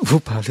 Vous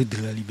parlez de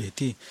la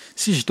liberté.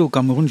 Si j'étais au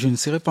Cameroun, je ne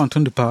serais pas en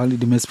train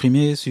de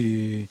m'exprimer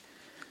sur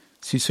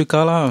ce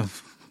cas-là.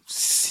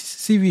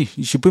 Si oui,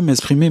 je peux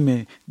m'exprimer,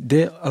 mais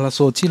dès à la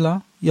sortie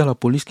là, il y a la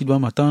police qui doit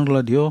m'attendre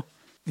là dehors.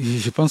 Et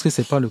je pense que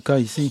c'est pas le cas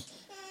ici.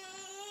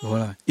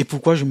 Voilà. Et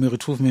pourquoi je me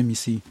retrouve même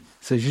ici?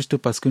 C'est juste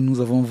parce que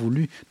nous avons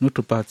voulu,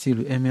 notre parti,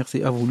 le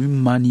MRC, a voulu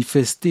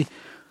manifester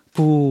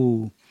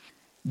pour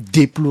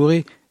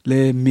déplorer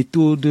les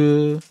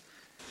méthodes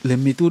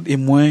et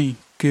moyens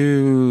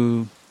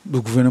que le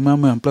gouvernement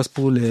met en place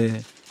pour les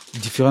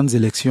différentes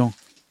élections.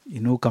 Et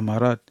nos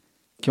camarades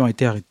qui ont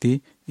été arrêtés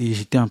et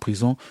jetés en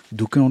prison,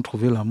 d'aucuns ont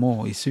trouvé la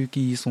mort. Et ceux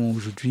qui y sont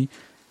aujourd'hui,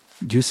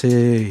 Dieu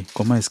sait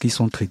comment est-ce qu'ils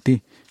sont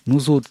traités.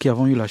 Nous autres qui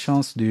avons eu la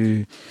chance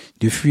de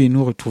fuir et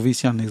nous retrouver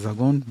ici en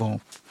Hexagone, bon,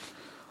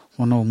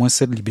 on a au moins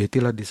cette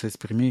liberté-là de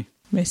s'exprimer.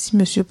 Merci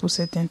monsieur pour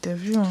cette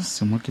interview.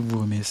 C'est moi qui vous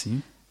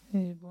remercie.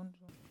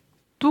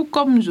 Tout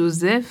comme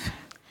Joseph,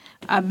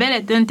 Abel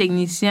est un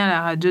technicien à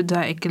la Radio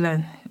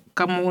Dreyeckland.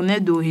 Camerounais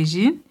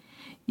d'origine,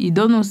 il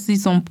donne aussi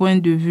son point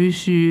de vue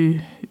sur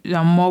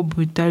la mort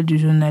brutale du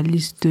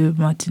journaliste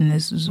Martinez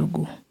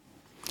Zogo.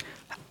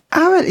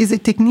 Abel is a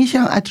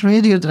technician at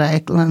Radio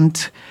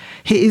Dreyeckland.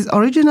 He is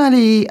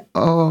originally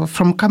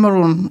from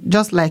Cameroon,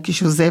 just like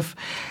Joseph.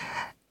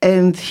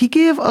 And he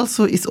gave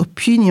also his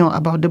opinion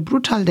about the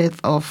brutal death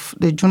of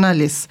the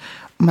journalist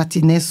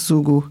Martinez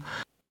Zogo.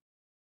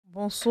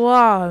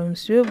 Bonsoir,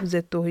 monsieur. Vous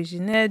êtes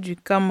originaire du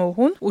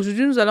Cameroun.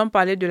 Aujourd'hui, nous allons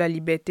parler de la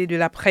liberté de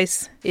la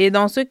presse. Et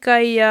dans ce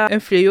cas, il y a un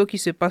fléau qui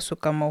se passe au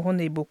Cameroun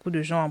et beaucoup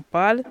de gens en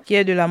parlent, qui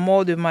est de la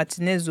mort de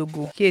Martinez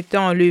Zogo, qui a été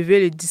enlevé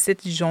le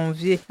 17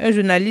 janvier. Un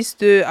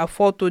journaliste à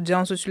forte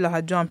audience sur la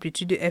radio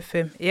Amplitude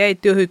FM et a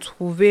été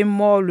retrouvé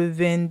mort le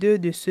 22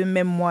 de ce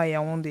même mois à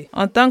Yaoundé.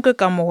 En tant que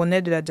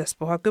Camerounais de la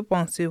diaspora, que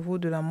pensez-vous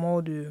de la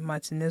mort de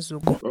Martinez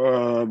Zogo?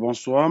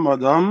 Bonsoir,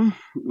 madame.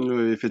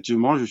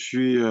 Effectivement, je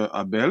suis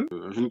Abel,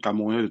 jeune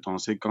Camerounais de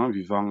 35 ans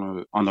vivant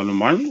en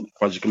Allemagne,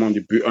 pratiquement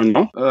depuis 1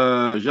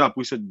 an. J'ai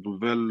appris cette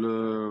nouvelle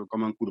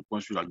comme un coup de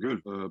poing sur la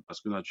gueule parce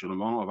que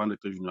naturellement, avant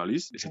d'être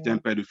journaliste, c'était un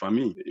père de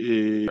famille.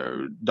 Et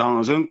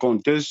dans un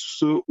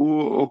contexte où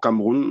au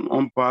Cameroun,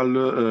 on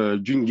parle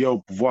d'une guerre au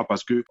pouvoir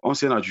parce que on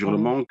sait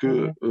naturellement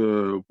que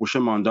au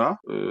prochain mandat,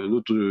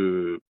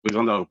 notre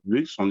président de la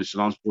République, son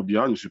Excellence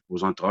Probia, ne se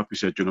présentera plus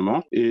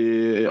certainement.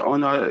 Et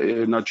on a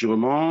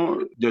naturellement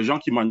des gens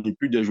qui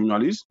manipulent des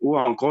journalistes ou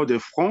encore des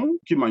fronts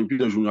qui manipulent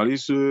des journalistes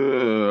journalistes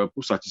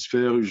pour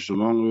satisfaire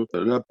justement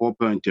leur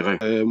propre intérêt.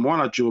 Moi,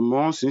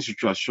 naturellement, c'est une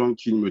situation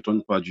qui ne me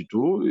m'étonne pas du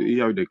tout. Il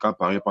y a eu des cas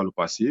pareils par le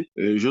passé.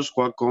 Et je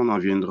crois qu'on en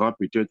viendra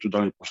peut-être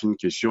dans les prochaines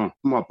questions.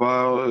 Pour ma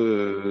part,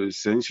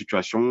 c'est une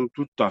situation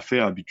tout à fait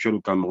habituelle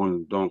au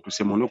Cameroun. Donc,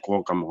 c'est monochrome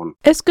au Cameroun.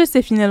 Est-ce que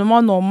c'est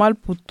finalement normal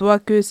pour toi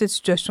que cette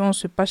situation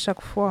se passe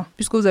chaque fois,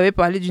 puisque vous avez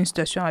parlé d'une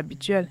situation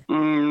habituelle?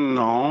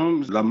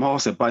 Non, la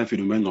mort, c'est pas un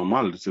phénomène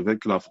normal. C'est vrai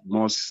que la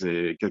mort,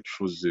 c'est quelque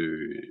chose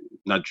de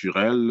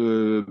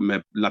naturel, mais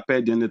la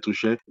perte d'un être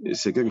cher,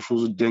 c'est quelque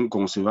chose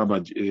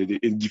d'inconcevable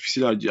et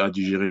difficile à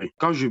digérer.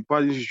 Quand je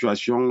parle d'une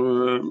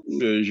situation,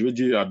 je veux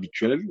dire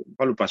habituelle,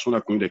 par le passé, on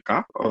a connu des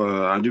cas.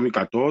 En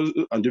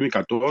 2014,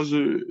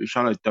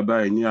 Charles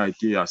Tabaini a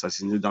été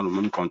assassiné dans le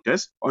même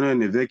contexte. On a un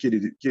évêque qui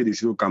est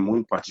décédé au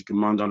Cameroun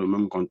pratiquement dans le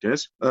même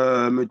contexte.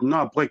 Maintenant,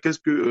 après, qu'est-ce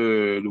que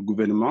le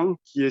gouvernement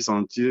qui est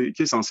censé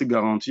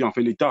garantir, en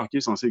fait l'État qui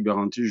est censé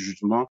garantir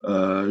justement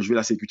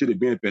la sécurité des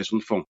biens et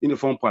personnes font? Ils ne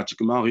font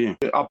pratiquement rien.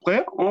 Et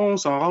après, on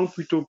s'en rend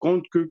plutôt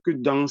compte que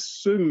dans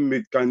ce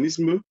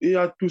mécanisme, il y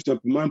a tout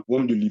simplement un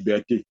problème de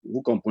liberté.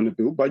 Vous comprenez?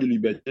 Vous parlez de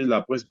liberté de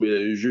la presse,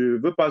 mais je ne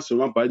veux pas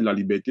seulement parler de la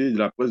liberté de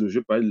la presse, je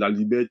veux parler de la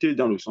liberté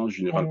dans le sens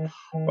général.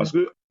 Parce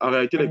que en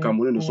réalité, les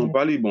Camerounais ne sont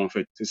pas libres, en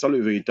fait. C'est ça le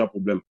véritable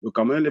problème. Le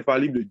Cameroun n'est pas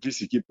libre de dire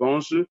ce qu'il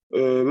pense.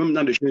 Même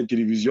dans des chaînes de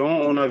télévision,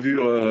 on a vu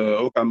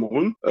au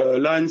Cameroun,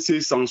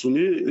 l'ANC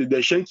sanctionner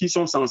des chaînes qui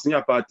sont sanctionnées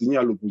appartenir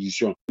à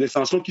l'opposition. Des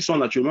sanctions qui sont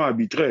naturellement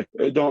arbitraires.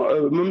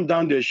 Même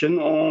dans des chaînes,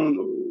 on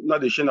a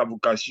des chaînes à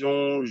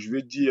vocation, je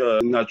veux dire,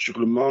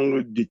 naturellement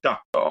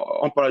d'État.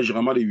 On parle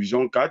généralement de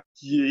Vision 4,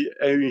 qui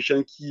est une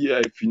chaîne qui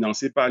est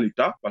financée par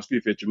l'État, parce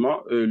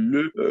qu'effectivement,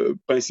 le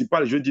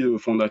principal, je veux dire, le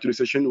fondateur de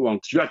cette chaîne, ou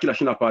celui à qui la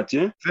chaîne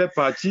appartient, fait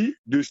partie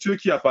de ceux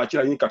qui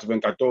appartiennent à la ligne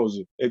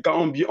 94. Et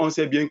quand on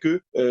sait bien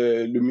que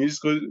le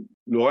ministre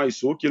Laurent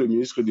Isso, qui est le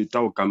ministre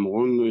d'État au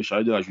Cameroun,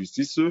 chargé de la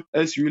justice,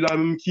 est celui-là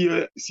même qui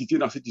est cité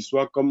dans cette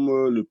histoire comme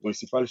le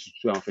principal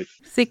suspect, en fait.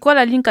 C'est quoi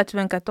la ligne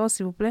 94,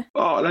 s'il vous plaît?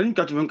 La ligne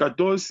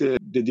 94, c'est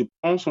des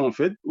dépenses, en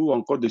fait, ou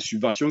encore des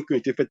subventions qui ont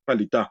été faites par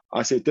l'État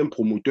à certains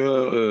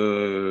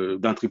promoteurs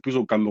d'entreprises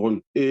au Cameroun.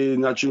 Et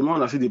naturellement,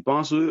 dans ces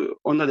dépenses,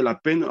 on a de la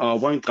peine à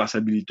avoir une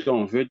traçabilité,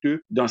 en fait,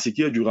 dans ce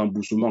qui est du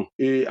remboursement.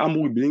 Et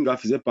Amour Bilinga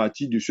faisait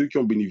partie de ceux qui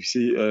ont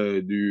bénéficié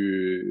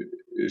de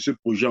ce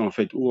projet, en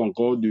fait, ou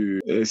encore de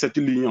cette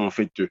ligne, en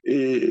fait.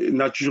 Et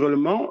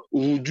naturellement,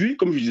 aujourd'hui,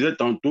 comme je disais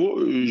tantôt,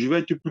 je vais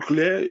être plus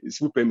clair,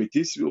 si vous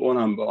permettez, si on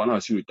a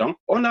assez le temps.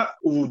 On a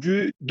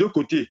aujourd'hui deux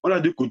côtés. On a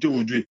deux côtés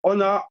aujourd'hui. On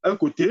a un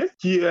côté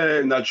qui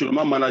est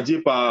naturellement managé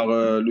par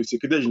le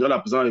secrétaire général de la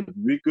présidence de la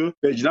République,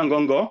 Ferdinand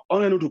Gongo. On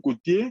a un autre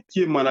côté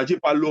qui est managé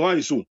par Laurent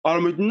Isso.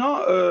 Alors maintenant,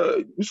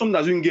 nous sommes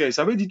dans une guerre.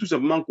 Ça veut dire tout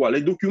simplement quoi?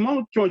 Les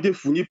documents qui ont été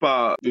fournis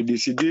par le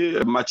décédé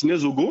Martinez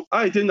Zogo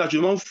a été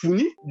naturellement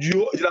fournis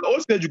de la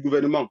haute sphère du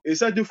gouvernement. Et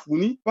ça a été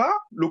fourni par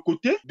le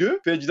côté de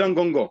Ferdinand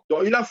Gongo.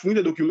 Donc, il a fourni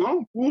des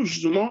documents pour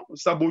justement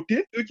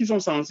saboter ceux qui sont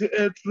censés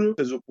être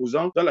ses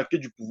opposants dans la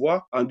quête du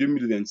pouvoir en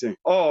 2025.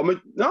 Or,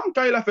 maintenant,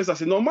 quand il a fait ça,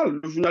 c'est normal.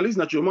 Le journaliste,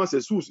 naturellement, a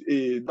ses sources.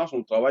 Et dans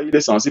son travail, il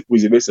est censé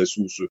préserver ses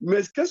sources.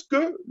 Mais qu'est-ce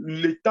que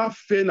l'État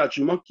fait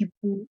naturellement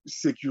pour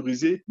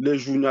sécuriser les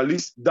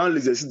journalistes dans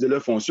l'exercice de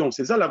leurs fonctions?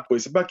 C'est ça la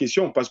principale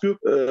question. Parce que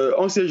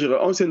on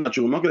sait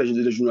naturellement que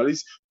les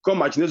journalistes, comme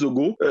Martinez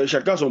Zogo,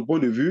 chacun a son point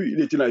de vue,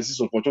 il était dans l'exercice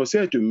de son fonction,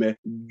 certes, mais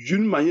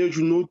d'une manière ou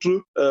d'une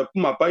autre,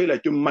 pour ma part, il a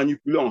été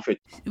manipulé, en fait.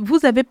 Vous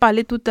avez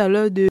parlé tout à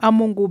l'heure de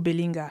Amongo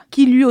Belinga,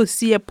 qui lui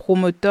aussi est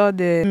promoteur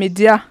des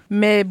médias.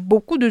 Mais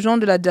beaucoup de gens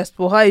de la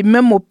diaspora et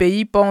même au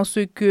pays pensent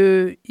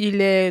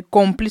qu'il est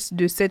complice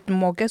de cette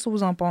mort. Qu'est-ce que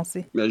vous en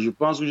pensez? Mais je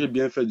pense que j'ai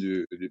bien fait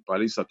de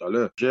parler de ça tout à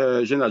l'heure.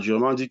 J'ai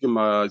naturellement dit que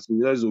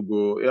Martinez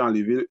Zogo est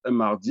enlevé un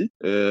mardi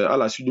à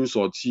la suite d'une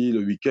sortie le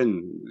week-end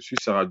sur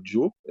sa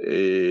radio.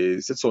 Et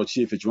cette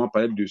sortie, effectivement,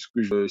 parlait de ce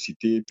que je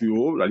citais plus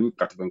haut, la ligne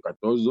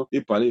 94,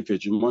 et parlait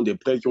effectivement des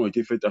prêts qui ont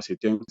été faits à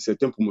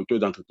certains promoteurs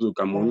d'entreprises au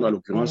Cameroun, à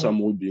l'occurrence à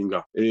Amour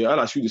Bilinga. Et à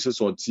la suite de cette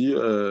sortie,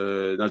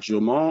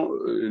 naturellement,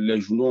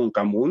 les journaux au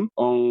Cameroun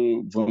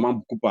ont vraiment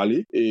beaucoup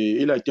parlé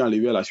et il a été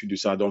enlevé à la suite de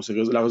ça. Donc, c'est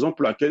la raison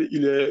pour laquelle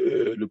il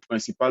est le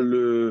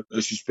principal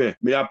suspect.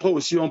 Mais après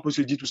aussi, on peut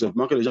se dire tout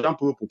simplement que les gens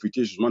peuvent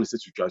profiter justement de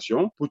cette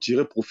situation pour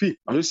tirer profit.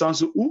 En ce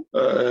sens où,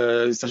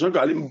 sachant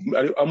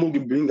qu'Amour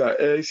Bilinga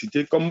est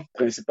cité comme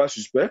principal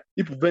suspect,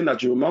 il pouvait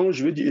naturellement,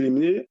 je veux dire,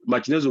 éliminer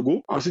Martinez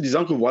Zogo en se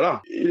disant que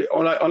voilà,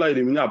 on l'a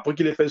éliminé après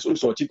qu'il ait fait une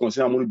sortie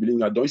concernant Amour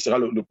Bilinga, donc il sera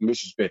le premier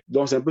suspect.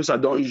 Donc c'est un peu ça.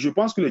 Donc je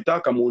pense que l'État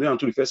camerounais est en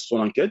train de faire son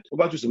enquête. On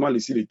va tout simplement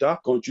laisser l'État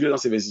continuer dans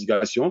ses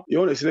investigations et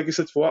on espère que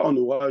cette fois on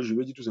aura, je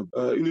veux dire tout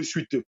simplement, une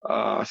suite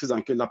à ces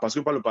enquêtes-là parce que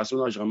par le passé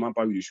on n'a vraiment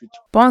pas eu de suite.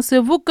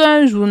 Pensez-vous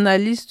qu'un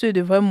journaliste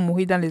devrait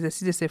mourir dans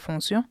l'exercice de ses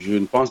fonctions? Je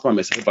ne pense pas,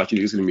 mais ça fait partie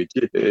du risque du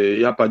métier. Il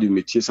n'y a pas de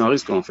métier sans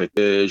risque en fait.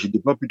 Je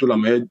défends plutôt la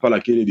manière par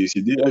laquelle il est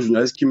décédé. Un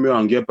journaliste qui meurt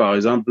en guerre, par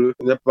exemple,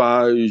 n'est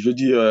pas,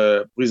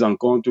 pris en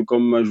compte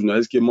comme un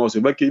journaliste qui est mort. C'est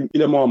vrai qu'il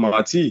est mort en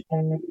martyr.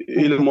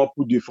 Il est mort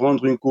pour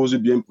défendre une cause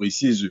bien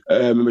précise.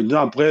 Mais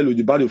maintenant, après, le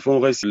débat de fond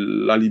reste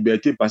la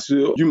liberté, parce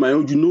que d'une manière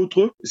ou d'une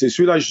autre, c'est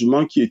ceux-là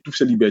justement qui étouffent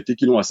ces libertés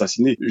qui l'ont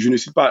assassiné. Je ne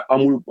suis pas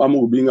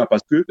Amour Blinga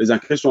parce que les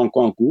enquêtes sont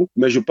encore en cours,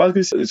 mais je pense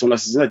que son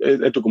assassinat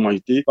est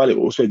commandité par les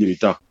hauts soins de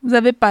l'État. Vous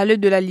avez parlé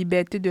de la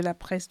liberté de la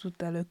presse tout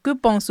à l'heure. Que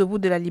pensez-vous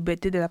de la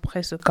liberté de la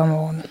presse au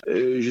Cameroun?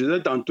 Je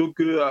disais tantôt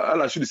qu'à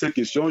la suite de cette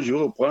question, je vais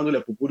reprendre les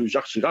propos de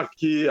Jacques Chirac,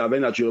 qui avait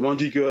naturellement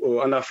dit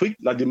qu'en Afrique,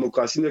 la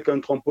démocratie n'est qu'un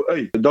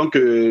trompe-œil. Donc,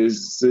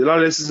 cela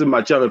laisse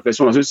matière à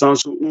réflexion dans ce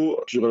sens où,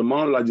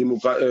 naturellement, la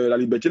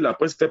liberté de la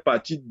presse fait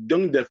partie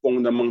d'un des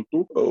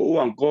fondamentaux ou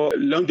encore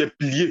l'un des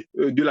piliers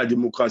de la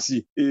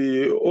démocratie.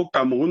 Et au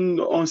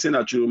Cameroun, on sait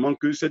naturellement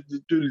que cette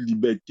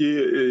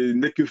liberté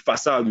n'est que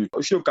façade.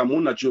 Aussi au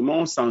Cameroun, naturellement,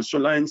 on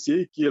sanctionne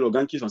l'ANC, qui est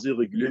l'organe qui est censé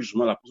réguler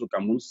justement la presse au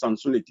Cameroun,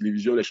 sanctionne les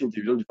chaînes de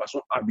télévision de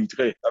façon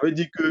arbitraire. Ça veut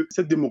dire que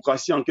cette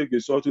démocratie, en quelque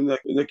sorte,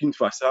 n'est qu'une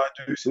façade,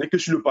 ce n'est que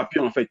sur le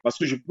papier, en fait. Parce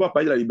que je ne peux pas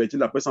parler de la liberté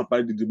de la presse sans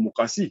parler de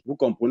démocratie. Vous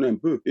comprenez un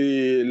peu.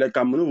 Et les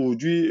Camerounais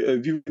aujourd'hui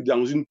vivent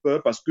dans une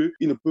peur parce qu'ils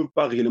ne peuvent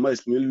pas réellement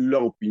exprimer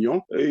leur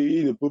opinion et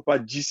ils ne peuvent pas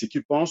dire ce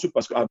qu'ils pensent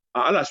parce qu'à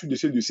la suite de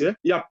ce dossier,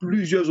 il y a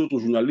plusieurs autres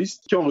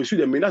journalistes qui ont reçu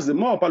des menaces de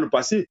mort par le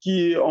passé,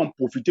 qui ont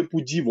profité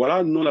pour dire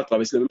voilà, nous on a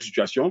traversé la même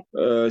situation.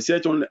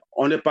 Certes,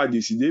 on n'est pas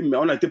décidé, mais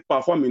on a été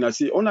parfois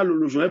menacé. On a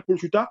le journal Paul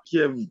Chuta qui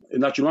est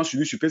naturellement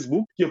suivi sur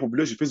Facebook, qui est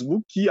populaire sur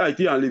Facebook, qui a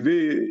été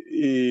enlevé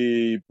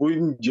et pour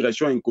une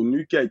direction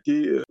inconnue, qui a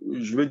été,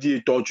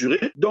 torturé.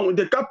 Donc,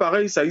 des cas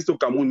pareils, ça existe au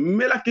Cameroun.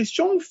 Mais la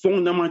question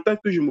fondamentale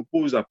que je me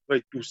pose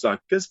après tout ça,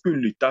 qu'est-ce que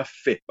l'État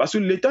fait? Parce que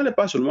l'État n'est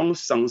pas seulement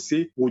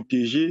censé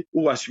protéger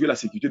ou assurer la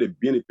sécurité des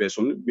biens des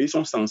personnes, mais ils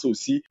sont censés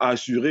aussi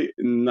assurer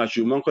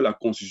naturellement que la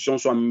Constitution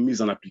soit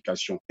mise en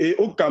application. Et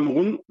au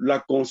Cameroun, la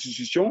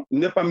Constitution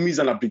n'est pas mise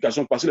en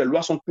application parce que les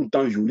lois sont tout le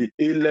temps violées.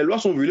 Et les lois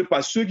sont violées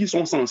par ceux qui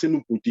sont censés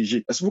nous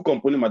protéger. Est-ce que vous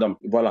comprenez, madame?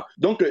 Voilà.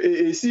 Donc,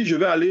 et si je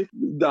vais aller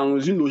dans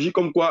une logique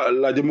comme quoi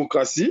la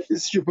démocratie,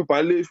 si je peux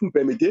parler, si vous me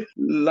permettez,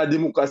 la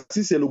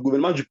démocratie, c'est le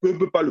gouvernement du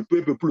peuple, pas le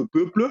peuple pour le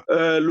peuple.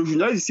 Le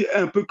journaliste ici est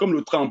un peu comme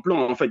le tremplin,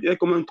 en fait. Il est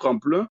comme un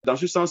tremplin. Dans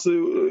ce sens,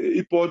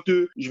 il porte,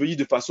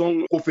 de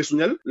façon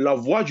professionnelle, la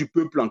voix du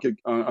peuple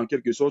en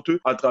quelque sorte,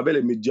 à travers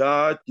les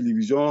médias,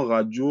 télévision,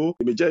 radio,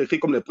 les médias écrits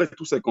comme les presse,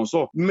 tous ces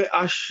consorts. Mais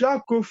à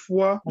chaque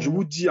fois, je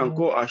vous dis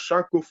encore, à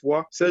chaque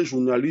fois, ces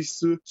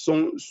journalistes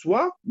sont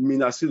soit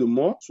menacés de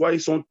mort, soit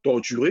ils sont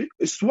torturés,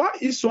 soit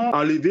ils sont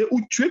enlevés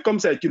ou tués, comme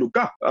ça a été le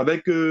cas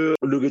avec le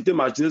regretté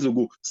Martinez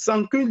Zogo,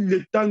 sans que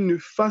l'État ne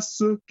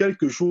fasse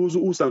quelque chose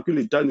ou sans que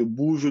l'État ne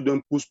bouge d'un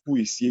pouce pour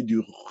essayer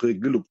de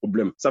régler le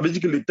problème. Ça veut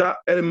dire que l'État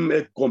elle-même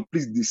est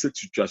complice de cette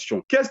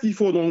situation. Qu'est-ce qu'il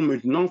faut donc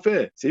maintenant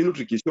faire? C'est une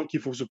autre question qu'il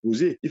faut se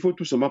poser. Il faut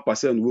tout simplement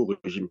passer à un nouveau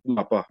régime, pour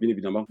ma part, bien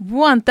évidemment.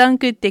 Vous, en tant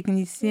que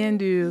technicien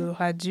de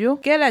radio,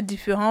 quelle est la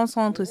différence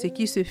entre ce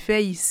qui se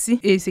fait ici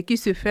et ce qui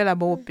se fait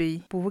là-bas au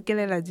pays? Pour vous, quelle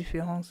est la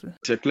différence?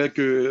 C'est clair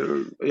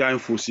qu'il y a un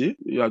fossé.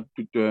 Il y a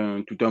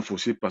tout un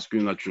fossé parce que,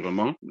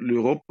 naturellement,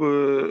 l'Europe,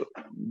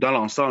 dans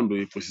l'ensemble,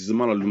 et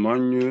précisément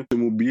l'Allemagne, se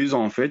mobilise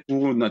en fait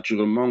pour,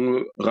 naturellement,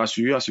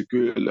 rassurer à ce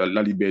que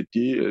la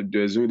liberté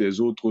des uns et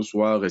des autres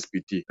soit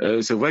respectée.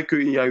 C'est vrai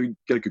qu'il y a eu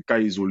quelques cas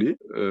isolés,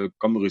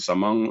 comme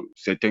récemment,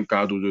 certains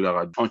cadres de la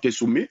radio ont été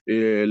sommés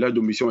et leurs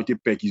domiciles ont été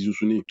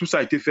perquisitionnés. Tout ça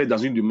a été fait dans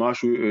une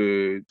démarche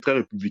très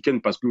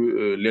républicaine parce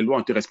que les lois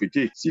ont été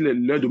respectées. Si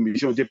leurs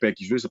domiciles ont été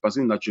perquisitionnés, c'est parce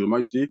que naturellement,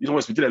 ils ont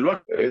respecté les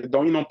lois.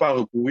 Donc, ils n'ont pas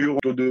recouru aux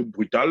méthodes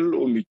brutales,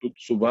 aux méthodes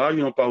sauvages,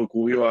 ils n'ont pas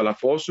recouru à la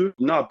force.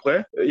 Maintenant,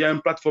 après, il y a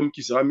une plateforme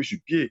qui sera mise sur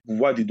pied pour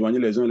pouvoir dédouaner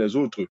les uns et les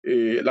autres.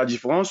 Et la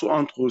différence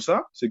entre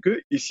ça, c'est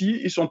que ici,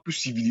 ils sont plus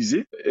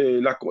civilisés et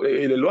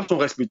les lois sont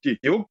respectées.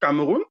 Et au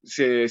Cameroun,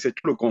 c'est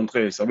tout le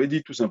contraire. Ça veut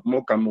dire tout simplement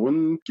au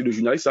Cameroun que le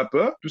journaliste a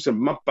peur, tout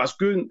simplement parce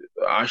que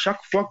à chaque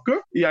fois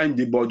qu'il y a un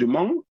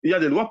débordement, il y a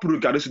des lois pour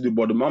regarder ce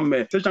débordement,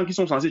 mais ces gens qui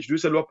sont censés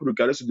utiliser ces lois pour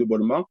regarder ce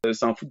débordement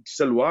s'en foutent de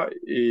ces lois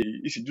et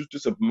ils se disent tout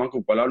simplement que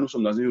voilà, nous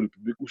sommes dans une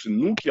république où c'est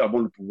nous qui avons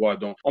le pouvoir,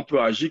 donc on peut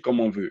agir comme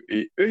on veut.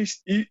 Et eux,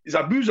 ils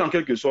abusent en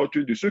quelque sorte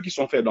de ceux qui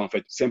sont faibles en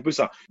fait. C'est un peu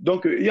ça.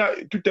 Donc il y a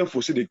tout un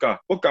fossé de cas.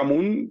 Au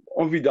Cameroun,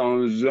 on vit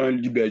dans un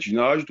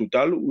libertinage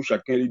total où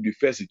chacun est libre de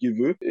faire ce qu'il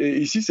veut. Et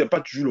ici, c'est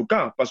pas toujours le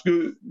cas parce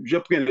que j'ai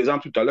pris un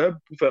exemple tout à l'heure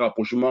pour faire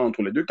rapprochement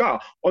entre les deux cas.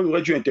 On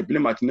aurait dû interpeller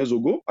Martinez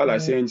Zogo à la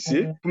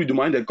CNC pour lui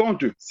demander des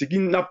comptes, ce qui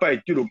n'a pas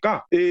été le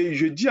cas. Et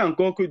je dis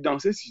encore que dans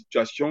cette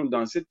situation,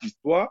 dans cette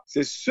histoire,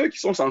 c'est ceux qui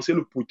sont censés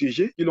le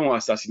protéger qui l'ont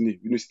assassiné.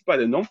 Je ne cite pas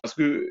des noms parce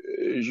que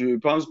je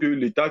pense que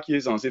l'État qui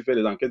est censé faire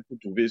des enquêtes pour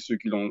trouver ceux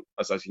qui l'ont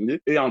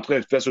assassiné est en train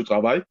de faire ce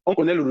travail. On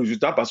connaît le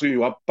résultat parce qu'il n'y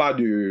aura pas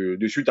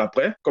de suite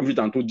après. Comme j'ai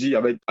tantôt dit,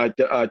 avec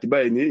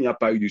Atiba Aîné, il n'y a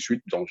pas eu de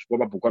suite. Donc je ne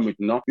vois pas pourquoi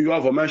maintenant il y aura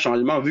vraiment un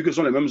changement vu que ce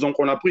sont les mêmes hommes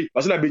qu'on a pris.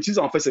 Parce que la bêtise,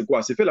 en fait, c'est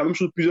quoi? C'est fait la même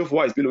chose plusieurs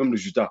fois et espérer le même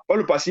résultat. Par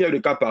le passé, il y a eu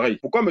des cas pareils.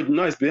 Pourquoi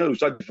maintenant espérer un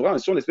résultat différent.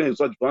 Si on espère un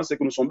résultat différent, c'est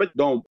que nous sommes bêtes.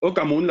 Donc, au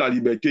Cameroun, la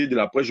liberté de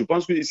la presse, je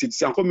pense que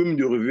c'est encore même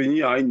de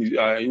revenir à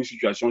une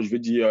situation, je veux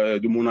dire,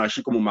 de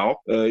monarchie comme au Maroc,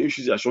 une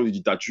situation de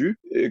dictature,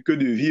 que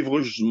de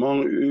vivre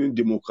justement une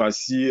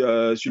démocratie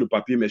sur le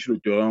papier, mais sur le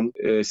terrain,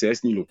 c'est à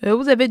ce niveau.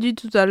 Vous avez dit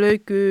tout à l'heure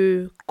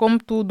que, comme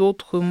tout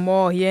d'autres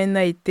morts, rien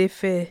n'a été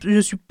fait.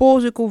 Je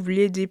suppose que vous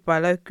vouliez dire par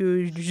là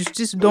que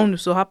justice donc ne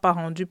sera pas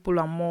rendue pour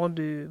la mort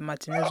de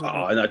Martinez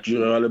Zogo.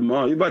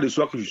 Naturellement, il va de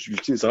soi que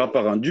justice ne sera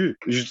pas rendue.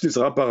 Justice ne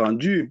sera pas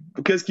rendue.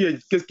 Qu'est-ce qui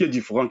est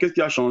différent? Qu'est-ce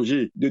qui a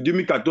changé? De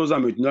 2014 à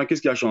maintenant,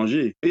 qu'est-ce qui a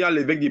changé? Il y a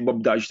l'évêque des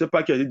Bobda, je ne sais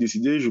pas qui a été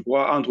décidé, je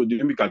crois, entre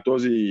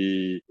 2014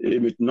 et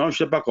maintenant, je ne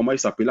sais pas comment il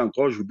s'appelait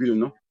encore, j'oublie le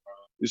nom.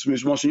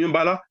 Je m'en souviens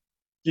pas là.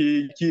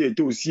 Qui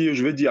était aussi,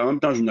 je veux dire, en même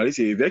temps journaliste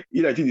et évêque,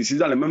 il a été décidé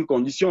dans les mêmes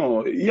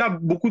conditions. Il y a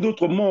beaucoup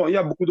d'autres morts. Il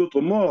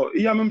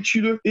y a même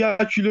Chile qui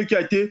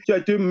a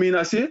été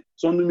menacé.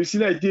 Son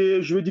domicile a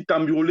été, je veux dire,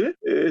 cambriolé.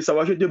 Et sa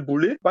voiture a été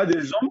brûlée par des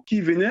hommes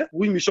qui venaient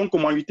pour une mission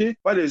commanditée,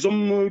 par des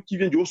hommes qui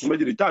viennent du haut sommet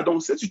de l'État.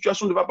 Donc, cette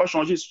situation ne va pas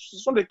changer. Ce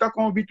sont des cas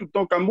qu'on vit tout le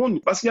temps au Cameroun.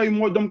 Parce qu'il y a eu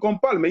moins d'hommes qu'on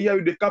parle, mais il y a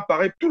eu des cas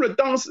pareils. Tout le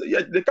temps,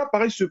 des cas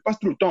pareils se passent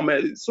tout le temps.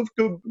 Mais sauf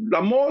que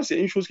la mort, c'est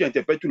une chose qui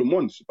interpelle tout le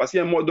monde. Parce qu'il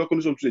y a un mort d'or que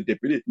nous sommes tous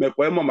interpellés. Mais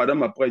croyez-moi,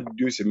 madame, après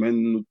 2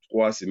 semaines,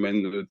 3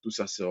 semaines, tout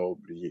ça sera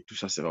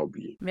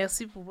oublié.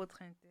 Merci pour votre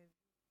interview.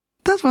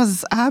 That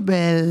was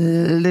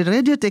Abel, the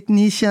radio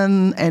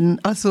technician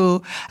and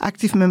also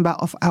active member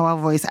of Our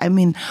Voice. I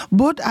mean,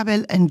 both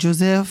Abel and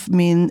Joseph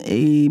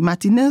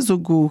Martinez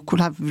Zogo could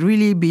have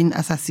really been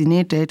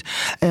assassinated.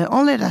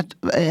 Only that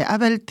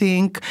Abel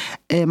think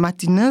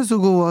Martinez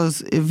Zogo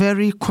was a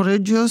very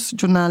courageous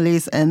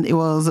journalist and it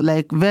was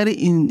like very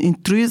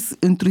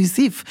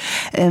intrusive.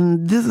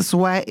 And this is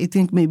why I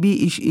think maybe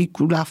he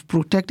could have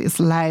protected his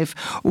life.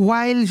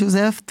 While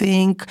Joseph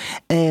think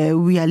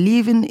we are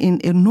living in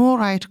a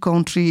no-right country,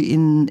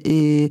 in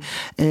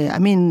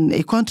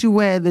a country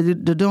where they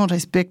don't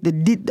respect the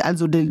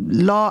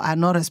law are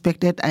not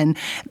respected and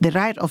the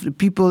right of the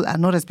people are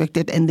not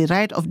respected and the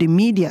right of the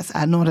media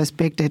are not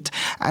respected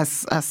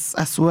as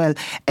well.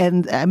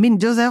 And I mean,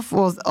 Joseph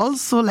was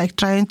also like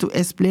trying to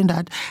explain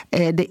that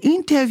the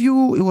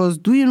interview he was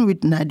doing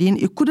with Nadine,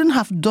 he couldn't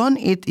have done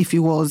it if he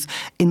was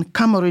in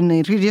Cameroon,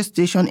 a radio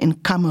station in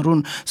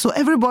Cameroon. So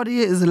everybody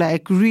is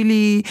like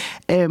really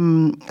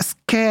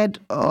scared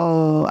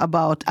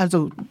about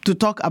to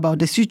talk about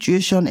the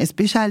situation,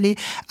 especially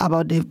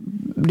about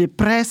the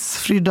press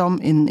freedom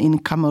in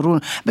Cameroon,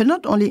 but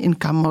not only in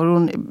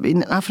Cameroon,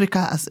 in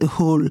Africa as a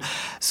whole.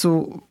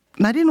 So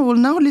Nadine will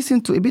now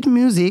listen to a bit of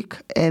music,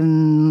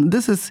 and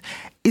this is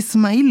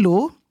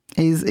Ismailo.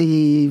 He's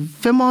a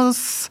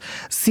famous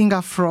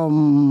singer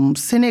from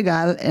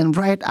Senegal, and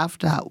right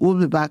after, we'll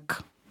be back.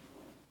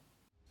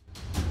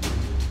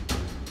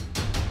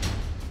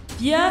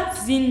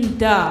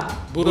 Zinda.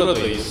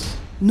 Buradayız.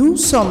 Nous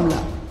sommes là.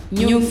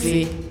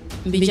 Nyufi.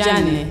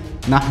 Bijane.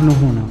 نحن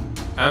هنا.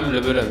 Am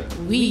Liberan.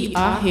 We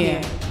are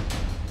here.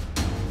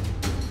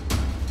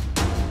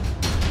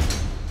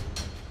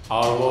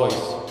 Our Voice.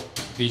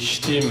 Die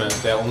Stimme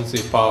der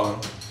Unsichtbaren.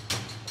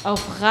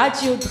 Auf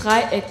Radio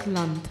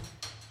Dreyeckland.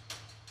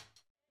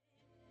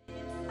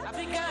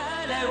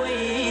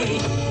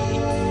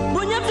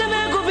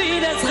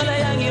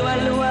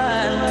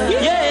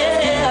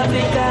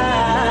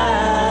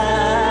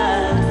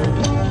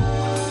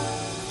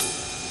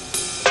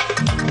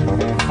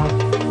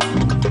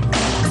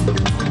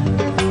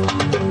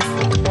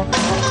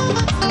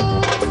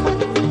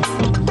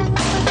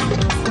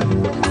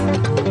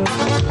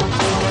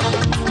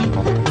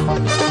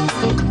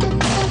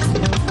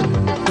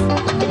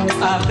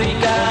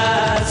 Africa,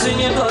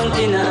 suñu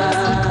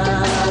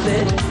continent be.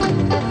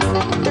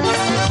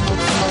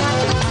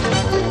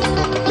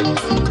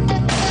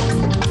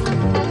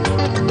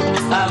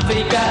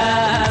 Africa,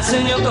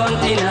 suñu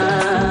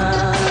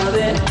continent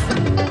be.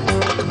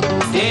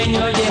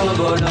 Teño jemo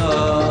bolo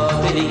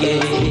belige.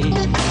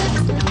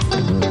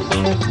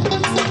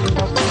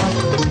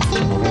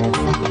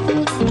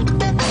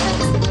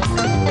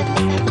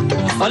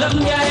 Olam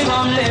ñay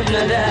mom leb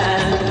na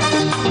dal.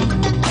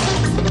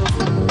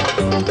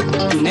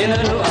 Nena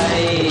lu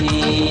ay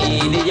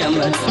di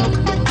jambat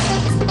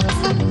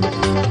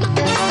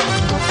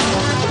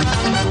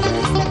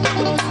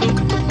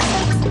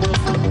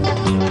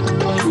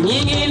ñi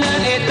ngi na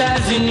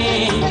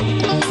États-Unis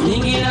ñi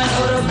ngi na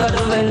Europe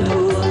du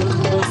vendu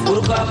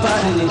pourquoi pas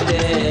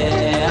l'unité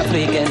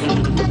africaine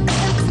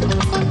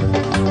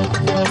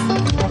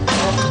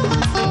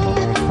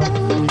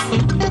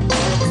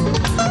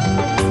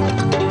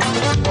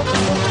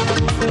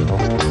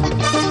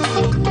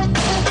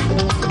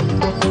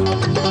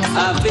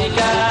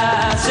Africa,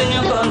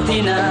 suñu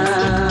continent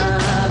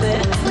be.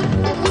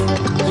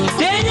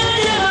 Teño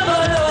jema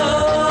bolo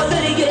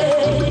derige.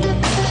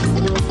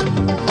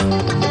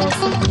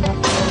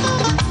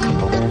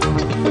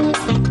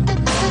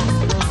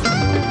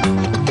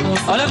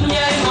 Olof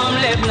ñay mom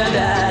leb na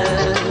dal.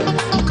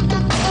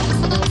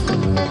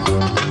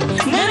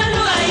 Nena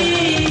lu ay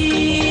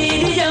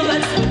di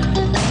jambat.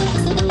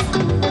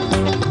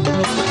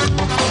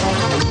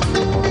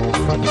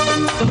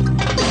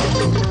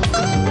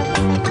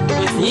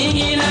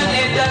 Ningina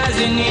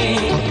États-Unis,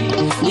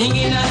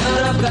 Ningina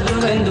Europe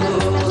Kaduvendo,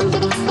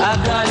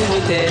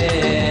 Akalimite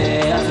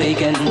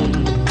africaine.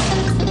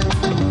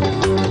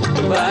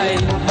 Bye,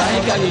 bye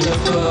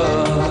Kanyoko.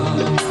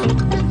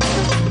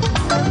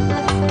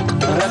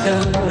 Raka,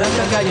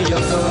 Raka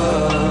Kanyoko.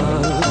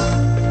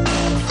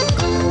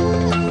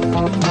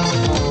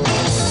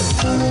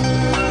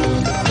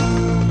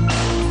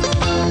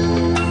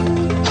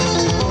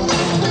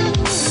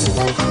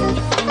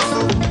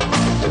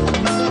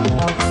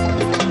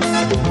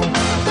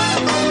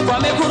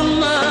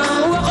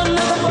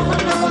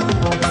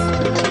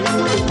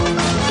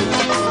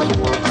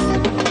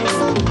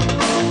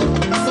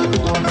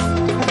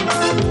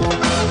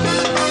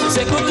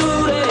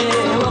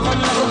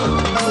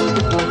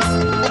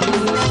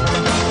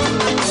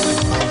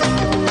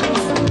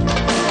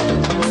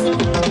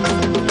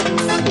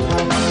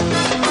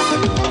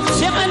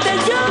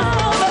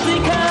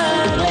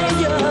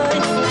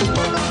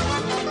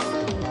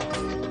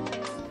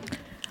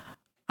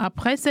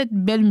 Après cette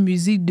belle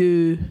musique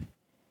de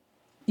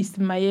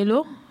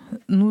Ismaëlo,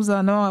 nous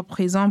allons à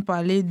présent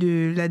parler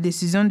de la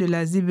décision de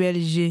l'Asie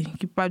belge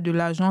qui parle de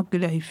l'argent que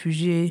les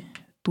réfugiés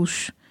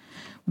touchent,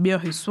 bien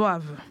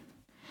reçoivent.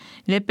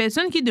 Les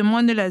personnes qui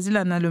demandent l'asile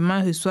en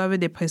Allemagne reçoivent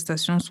des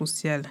prestations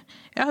sociales.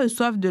 Elles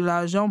reçoivent de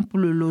l'argent pour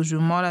le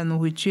logement, la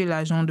nourriture et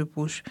l'argent de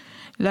poche.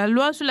 La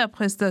loi sur la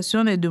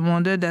prestation des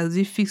demandeurs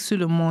d'asile fixe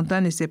le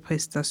montant de ces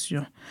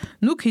prestations.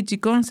 Nous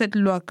critiquons cette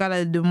loi car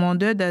les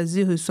demandeurs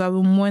d'asile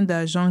reçoivent moins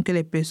d'argent que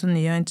les personnes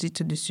ayant un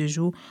titre de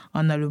séjour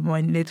en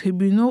Allemagne. Les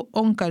tribunaux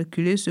ont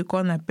calculé ce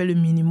qu'on appelle le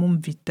minimum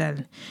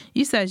vital.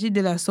 Il s'agit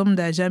de la somme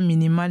d'argent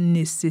minimale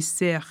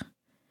nécessaire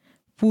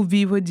pour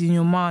vivre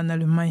dignement en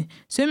Allemagne.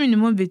 Ce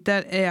minimum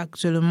vital est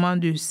actuellement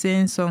de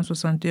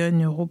 561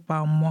 €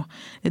 par mois.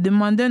 Les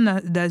demandeurs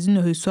d'asile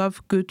ne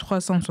reçoivent que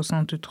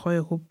 363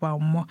 € par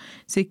mois,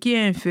 ce qui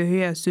est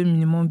inférieur à ce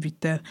minimum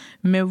vital.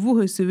 Mais vous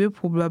recevez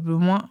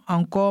probablement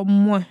encore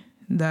moins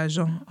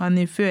d'argent. En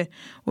effet,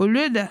 au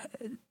lieu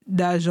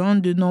d'argent,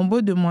 de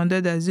nombreux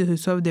demandeurs d'asile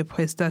reçoivent des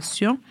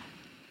prestations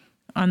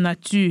en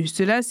nature.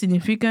 Cela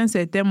signifie qu'un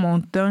certain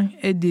montant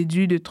est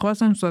déduit de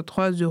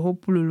 363 €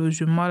 pour le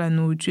logement, la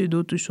nourriture et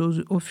d'autres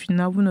choses. Au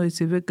final, vous ne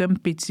recevez qu'un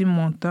petit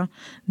montant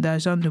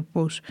d'argent de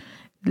poche.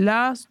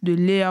 Lars de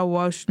Lea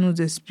Walsh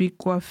nous explique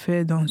quoi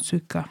faire dans ce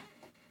cas.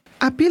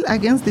 Appeal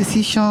against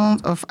decisions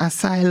of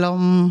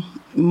asylum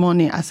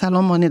money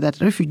that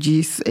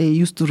refugees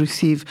used to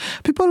receive.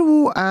 People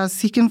who are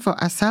seeking for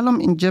asylum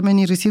in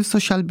Germany receive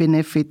social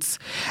benefits.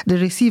 They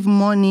receive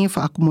money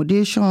for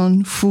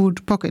accommodation,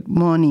 food, pocket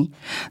money.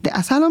 The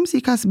Asylum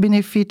Seekers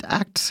Benefit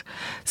Act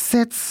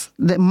sets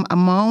the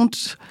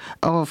amount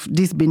of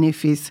these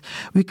benefits.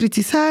 We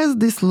criticize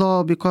this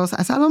law because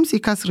asylum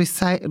seekers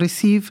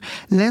receive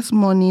less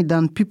money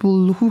than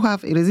people who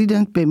have a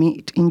resident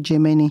permit in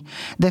Germany.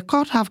 The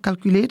court have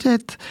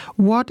calculated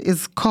what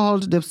is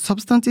called the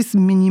subsistence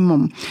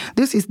minimum.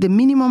 This is the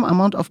minimum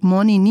amount of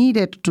money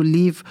needed to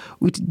live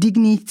with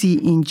dignity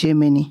in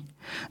Germany.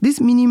 This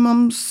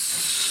minimum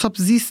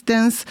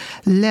subsistence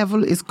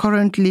level is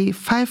currently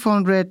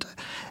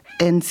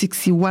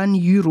 561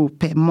 €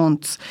 per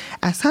month.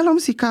 Asylum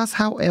seekers,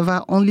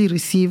 however, only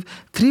receive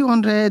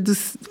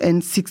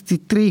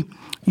 363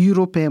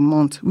 € per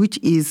month, which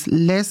is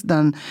less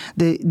than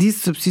this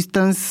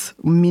subsistence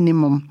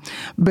minimum.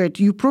 But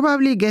you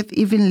probably get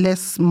even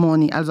less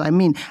money.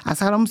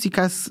 Asylum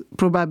seekers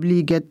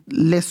probably get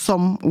less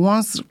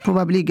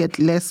probably get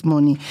less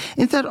money.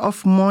 Instead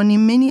of money,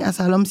 many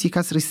asylum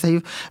seekers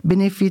receive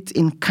benefits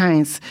in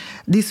kinds.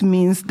 This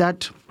means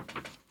that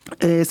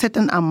a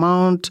certain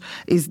amount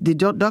is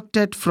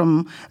deducted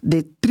from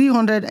the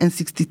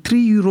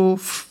 363 €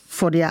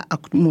 for their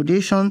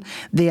accommodation,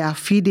 their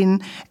feeding,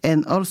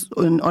 and also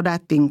in other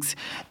things.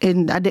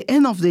 And at the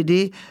end of the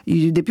day,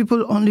 the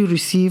people only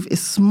receive a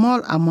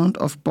small amount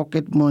of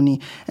pocket money.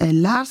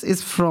 Lars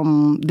is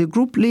from the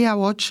group Leah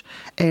Watch,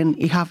 and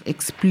he have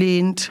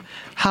explained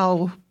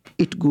how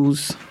it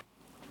goes.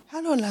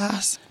 Hello,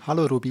 Lars.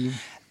 Hello, Ruby.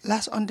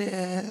 Lars, on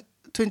the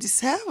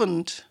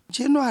 27th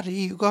January,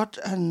 you got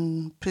a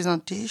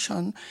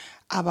presentation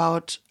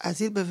about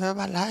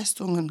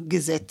Asylbewerberleistungen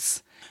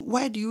Gesetz.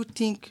 Why do you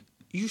think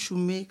you should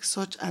make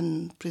such a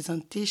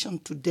presentation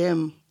to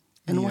them,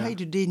 and why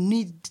do they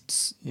need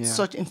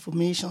such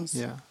information?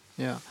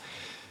 Yeah.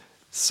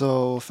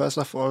 So first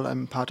of all,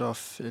 I'm part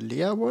of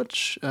Lea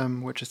Watch,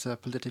 which is a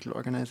political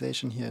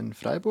organization here in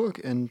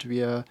Freiburg, and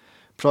we are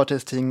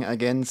protesting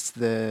against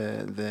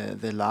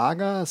the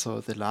Lager.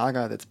 So the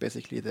Lager, that's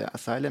basically the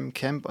asylum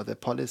camp or the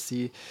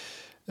policy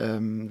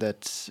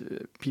that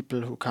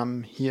people who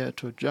come here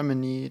to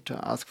Germany to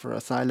ask for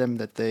asylum,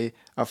 that they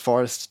are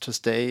forced to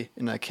stay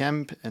in a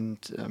camp and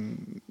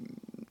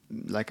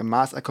like a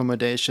mass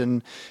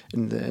accommodation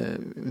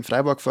in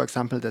Freiburg, for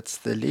example. That's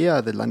the Lea,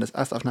 the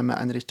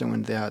Landeserstaufnahmeeinrichtung,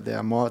 and there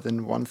are more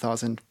than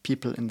 1,000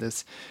 people in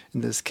this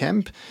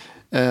camp.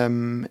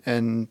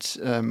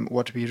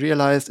 What we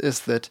realized is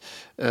that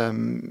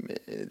the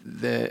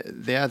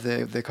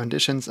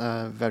conditions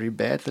are very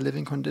bad, the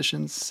living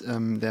conditions.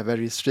 There are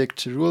very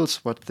strict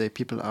rules, what the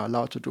people are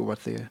allowed to do,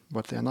 what they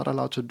are not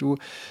allowed to do.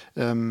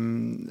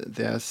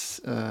 There's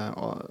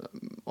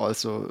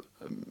also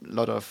a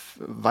lot of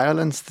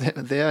violence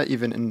there.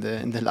 Even in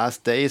the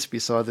last days, we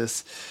saw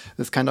this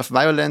kind of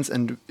violence,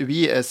 and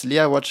we as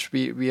Lea Watch,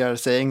 we are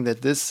saying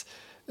that this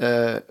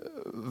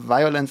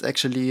violence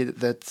actually,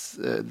 that's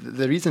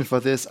the reason for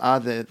this are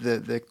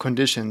the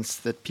conditions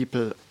that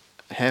people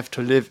have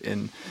to live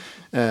in.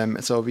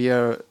 So we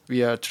are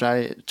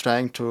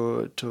trying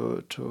to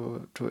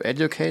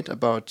educate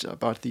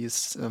about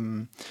these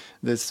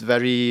this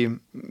very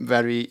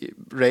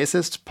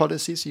racist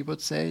policies, you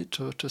would say,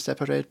 to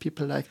separate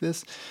people like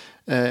this,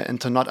 and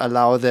to not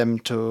allow them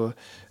to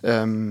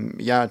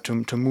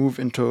move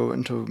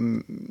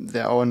into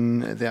their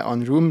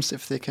own rooms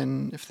if they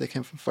can,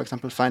 for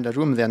example, find a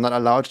room. They are not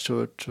allowed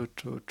to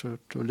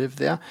live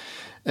there.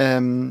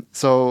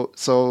 So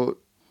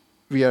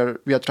we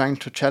are trying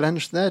to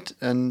challenge that,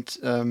 and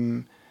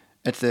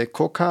at the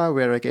COCA,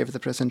 where I gave the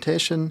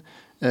presentation,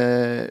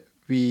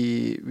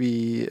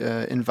 we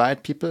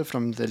invite people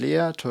from the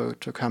LEA to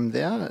come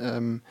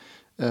there,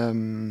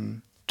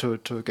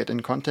 to get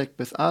in contact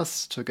with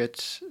us, to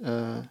get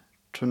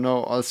to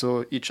know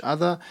also each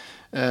other,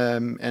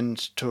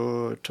 and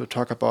to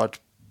talk about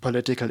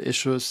political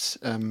issues,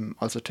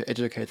 also to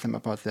educate them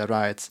about their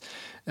rights.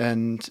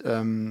 And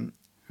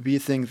we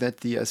think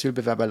that the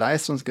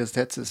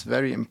Asylbewerberleistungsgesetz is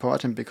very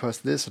important because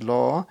this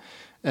law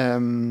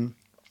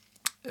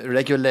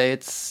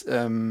regulates,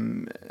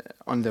 on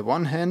the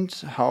one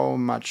hand, how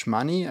much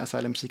money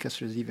asylum seekers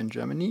receive in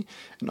Germany,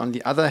 and on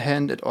the other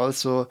hand, it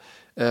also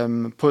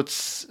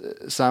puts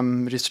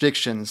some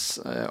restrictions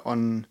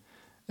on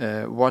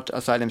what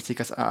asylum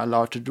seekers are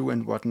allowed to do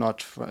and what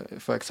not.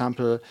 For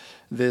example,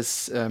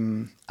 this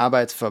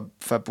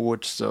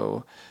Arbeitsverbot,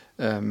 so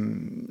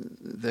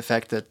the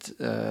fact that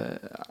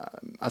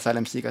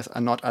asylum seekers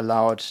are not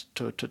allowed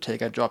to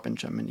take a job in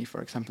Germany,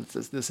 for example.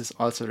 This is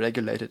also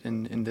regulated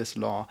in this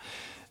law.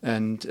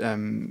 And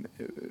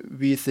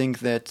we think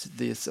that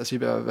this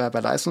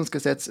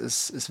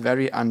Asylbewerberleistungsgesetz is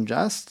very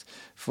unjust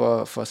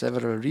for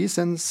several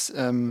reasons.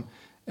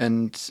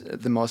 And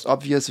the most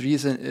obvious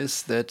reason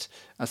is that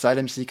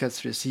asylum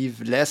seekers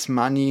receive less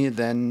money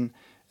than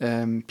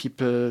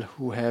people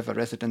who have a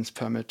residence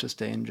permit to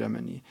stay in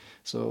Germany.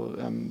 So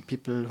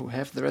people who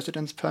have the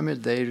residence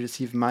permit, they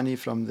receive money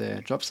from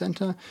the job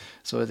center.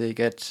 So they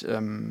get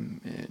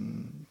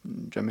in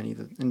Germany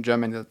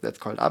that's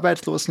called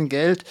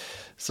Arbeitslosengeld.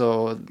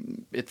 So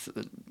it's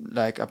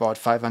like about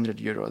 500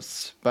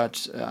 euros.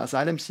 But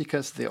asylum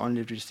seekers, they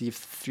only receive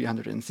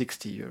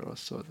 360 euros.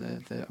 So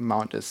the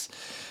amount is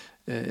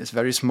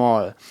very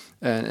small.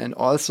 And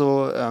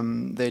also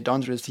they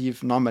don't receive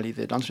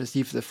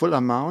the full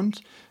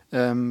amount,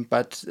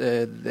 but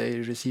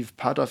they receive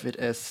part of it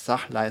as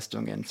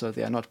Sachleistungen, so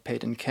they are not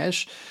paid in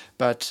cash,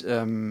 but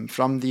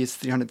from these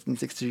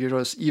 360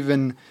 euros,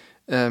 even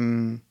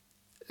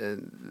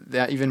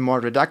there are even more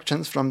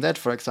reductions from that.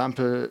 For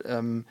example,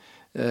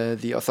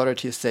 the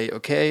authorities say,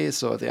 okay,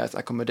 so there's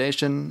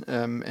accommodation,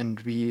 and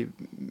we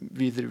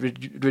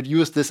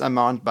reduce this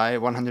amount by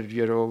 100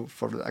 euro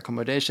for the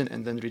accommodation,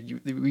 and then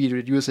we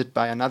reduce it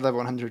by another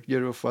 100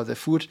 euro for the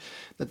food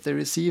that they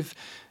receive,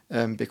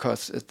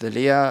 because at the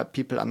LEA,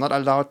 people are not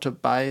allowed to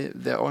buy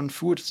their own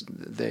food.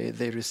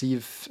 They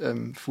receive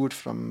food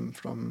from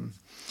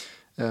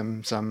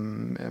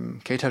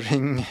some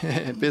catering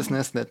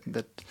business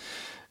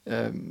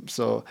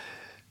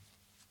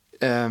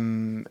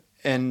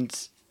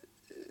and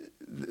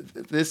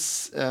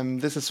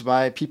this is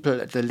why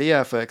people at the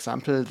LEA, for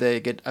example, they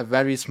get a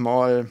very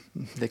small,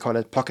 they call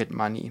it pocket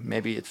money.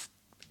 Maybe it's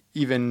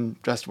even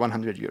just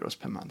 100 euros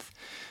per month.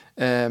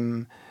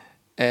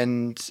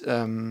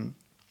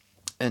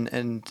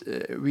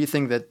 We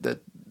think that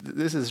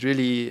this is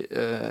really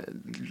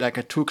like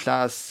a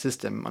two-class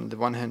system. On the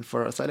one hand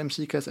for asylum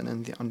seekers,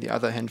 and on the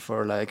other hand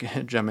for like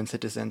German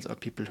citizens or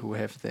people who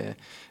have the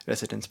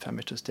residence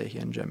permit to stay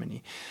here in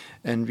Germany.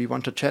 And we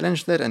want to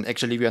challenge that, and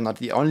actually we are not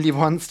the only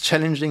ones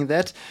challenging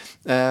that.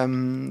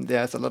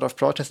 There's a lot of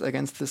protest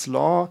against this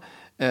law,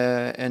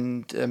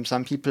 and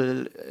some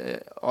people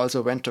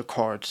also went to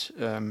court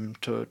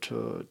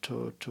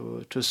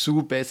to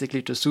sue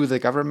the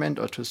government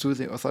or to sue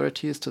the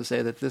authorities, to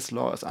say that this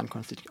law is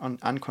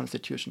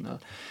unconstitutional.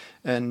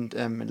 And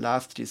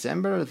last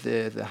December,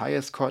 the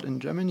highest court in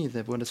Germany,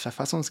 the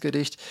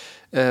Bundesverfassungsgericht,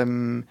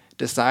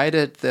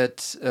 decided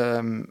that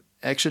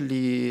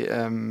actually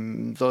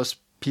those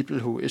people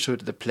who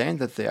issued the plaint,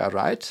 that they are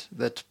right,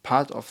 that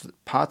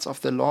parts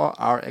of the law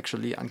are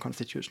actually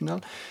unconstitutional,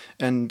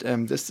 and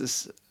this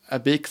is a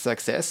big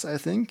success, I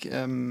think,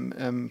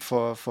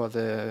 for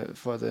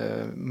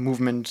the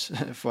movement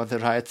for the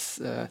rights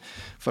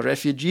for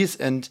refugees,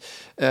 and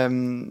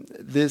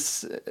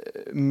this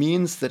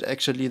means that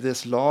actually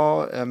this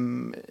law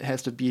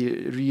has to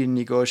be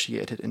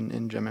renegotiated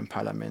in German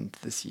Parliament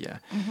this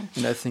year. Mm-hmm.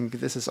 And I think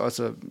this is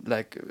also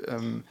like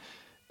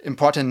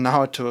important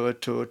now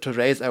to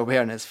raise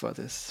awareness for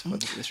this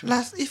issue.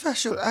 Last, if I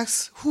should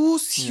ask, who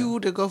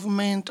sued the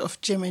government of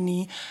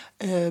Germany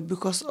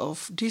because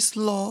of this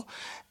law,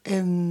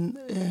 and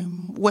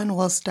when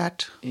was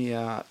that?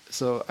 Yeah,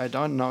 so I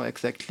don't know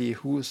exactly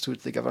who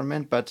sued the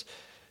government, but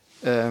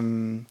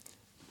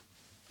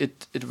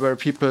it were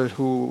people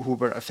who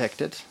were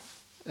affected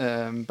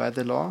by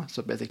the law,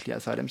 so basically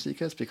asylum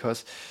seekers,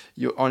 because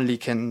you only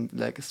can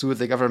sue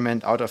the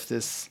government out of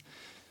this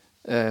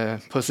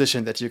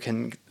position that you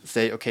can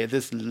say, okay,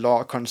 this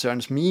law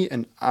concerns me,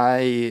 and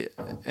I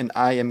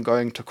am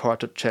going to court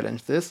to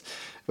challenge this.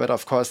 But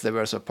of course, they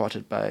were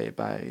supported by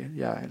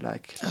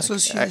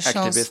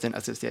activists and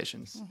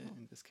associations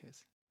in this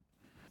case.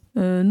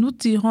 Nous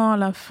tirons à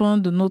la fin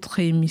de notre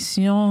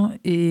émission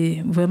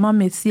et vraiment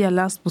merci à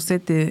Lars pour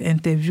cette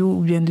interview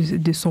ou bien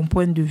de son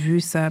point de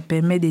vue. Ça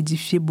permet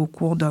d'édifier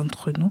beaucoup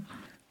d'entre nous.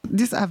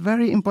 These are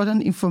very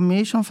important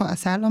information for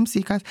asylum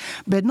seekers,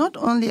 but not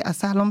only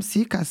asylum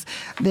seekers.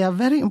 They are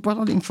very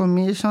important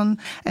information.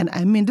 And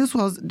I mean, this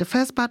was the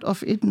first part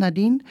of it,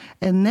 Nadine.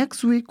 And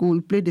next week,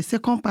 we'll play the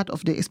second part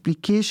of the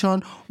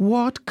explication.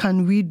 What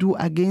can we do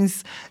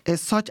against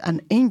such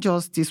an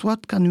injustice?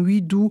 What can we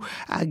do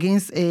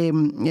against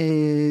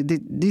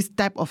this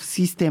type of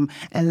system?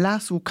 And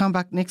Lars will come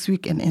back next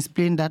week and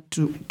explain that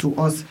to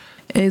us.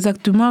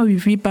 Exactement,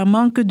 oui. Par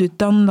manque de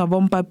temps, nous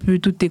n'avons pas pu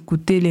tout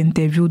écouter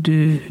l'interview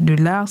de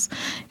Lars.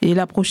 Et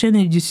la prochaine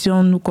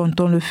édition, nous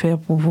comptons le faire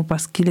pour vous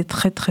parce qu'il est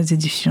très, très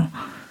édifiant.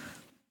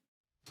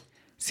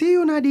 See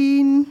you,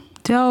 Nadine.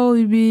 Ciao,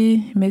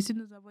 Ibi. Merci de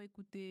nous avoir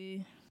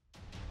écoutés.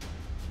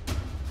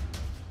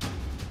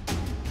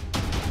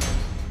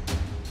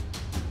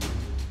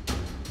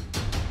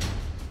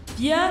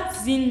 Wir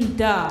sind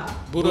da.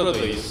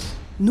 Buradayız.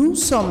 Nous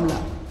sommes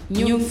là.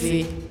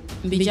 Nyufi,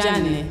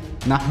 Mbijane.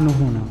 نحن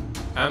هنا.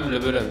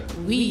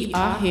 We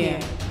are here.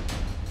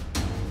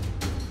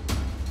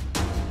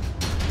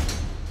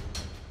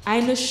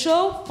 Eine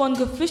Show von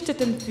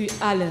Geflüchteten für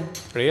alle.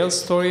 Real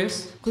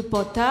Stories,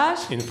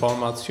 Reportage,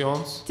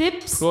 Informations,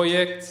 Tipps,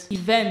 Projekt,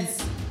 Events.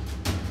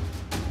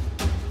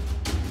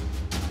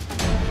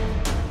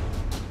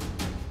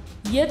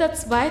 Jeder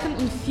zweiten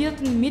und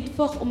vierten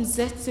Mittwoch um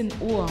 16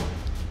 Uhr.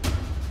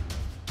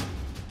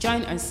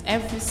 Join us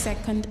every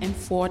second and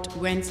fourth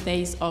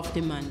Wednesdays of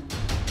the month.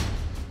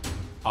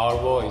 Our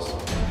Voice,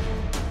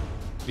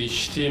 die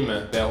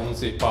Stimme der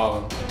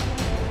Unsichtbaren.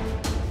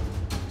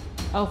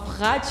 Auf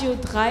Radio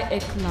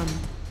Dreyeckland.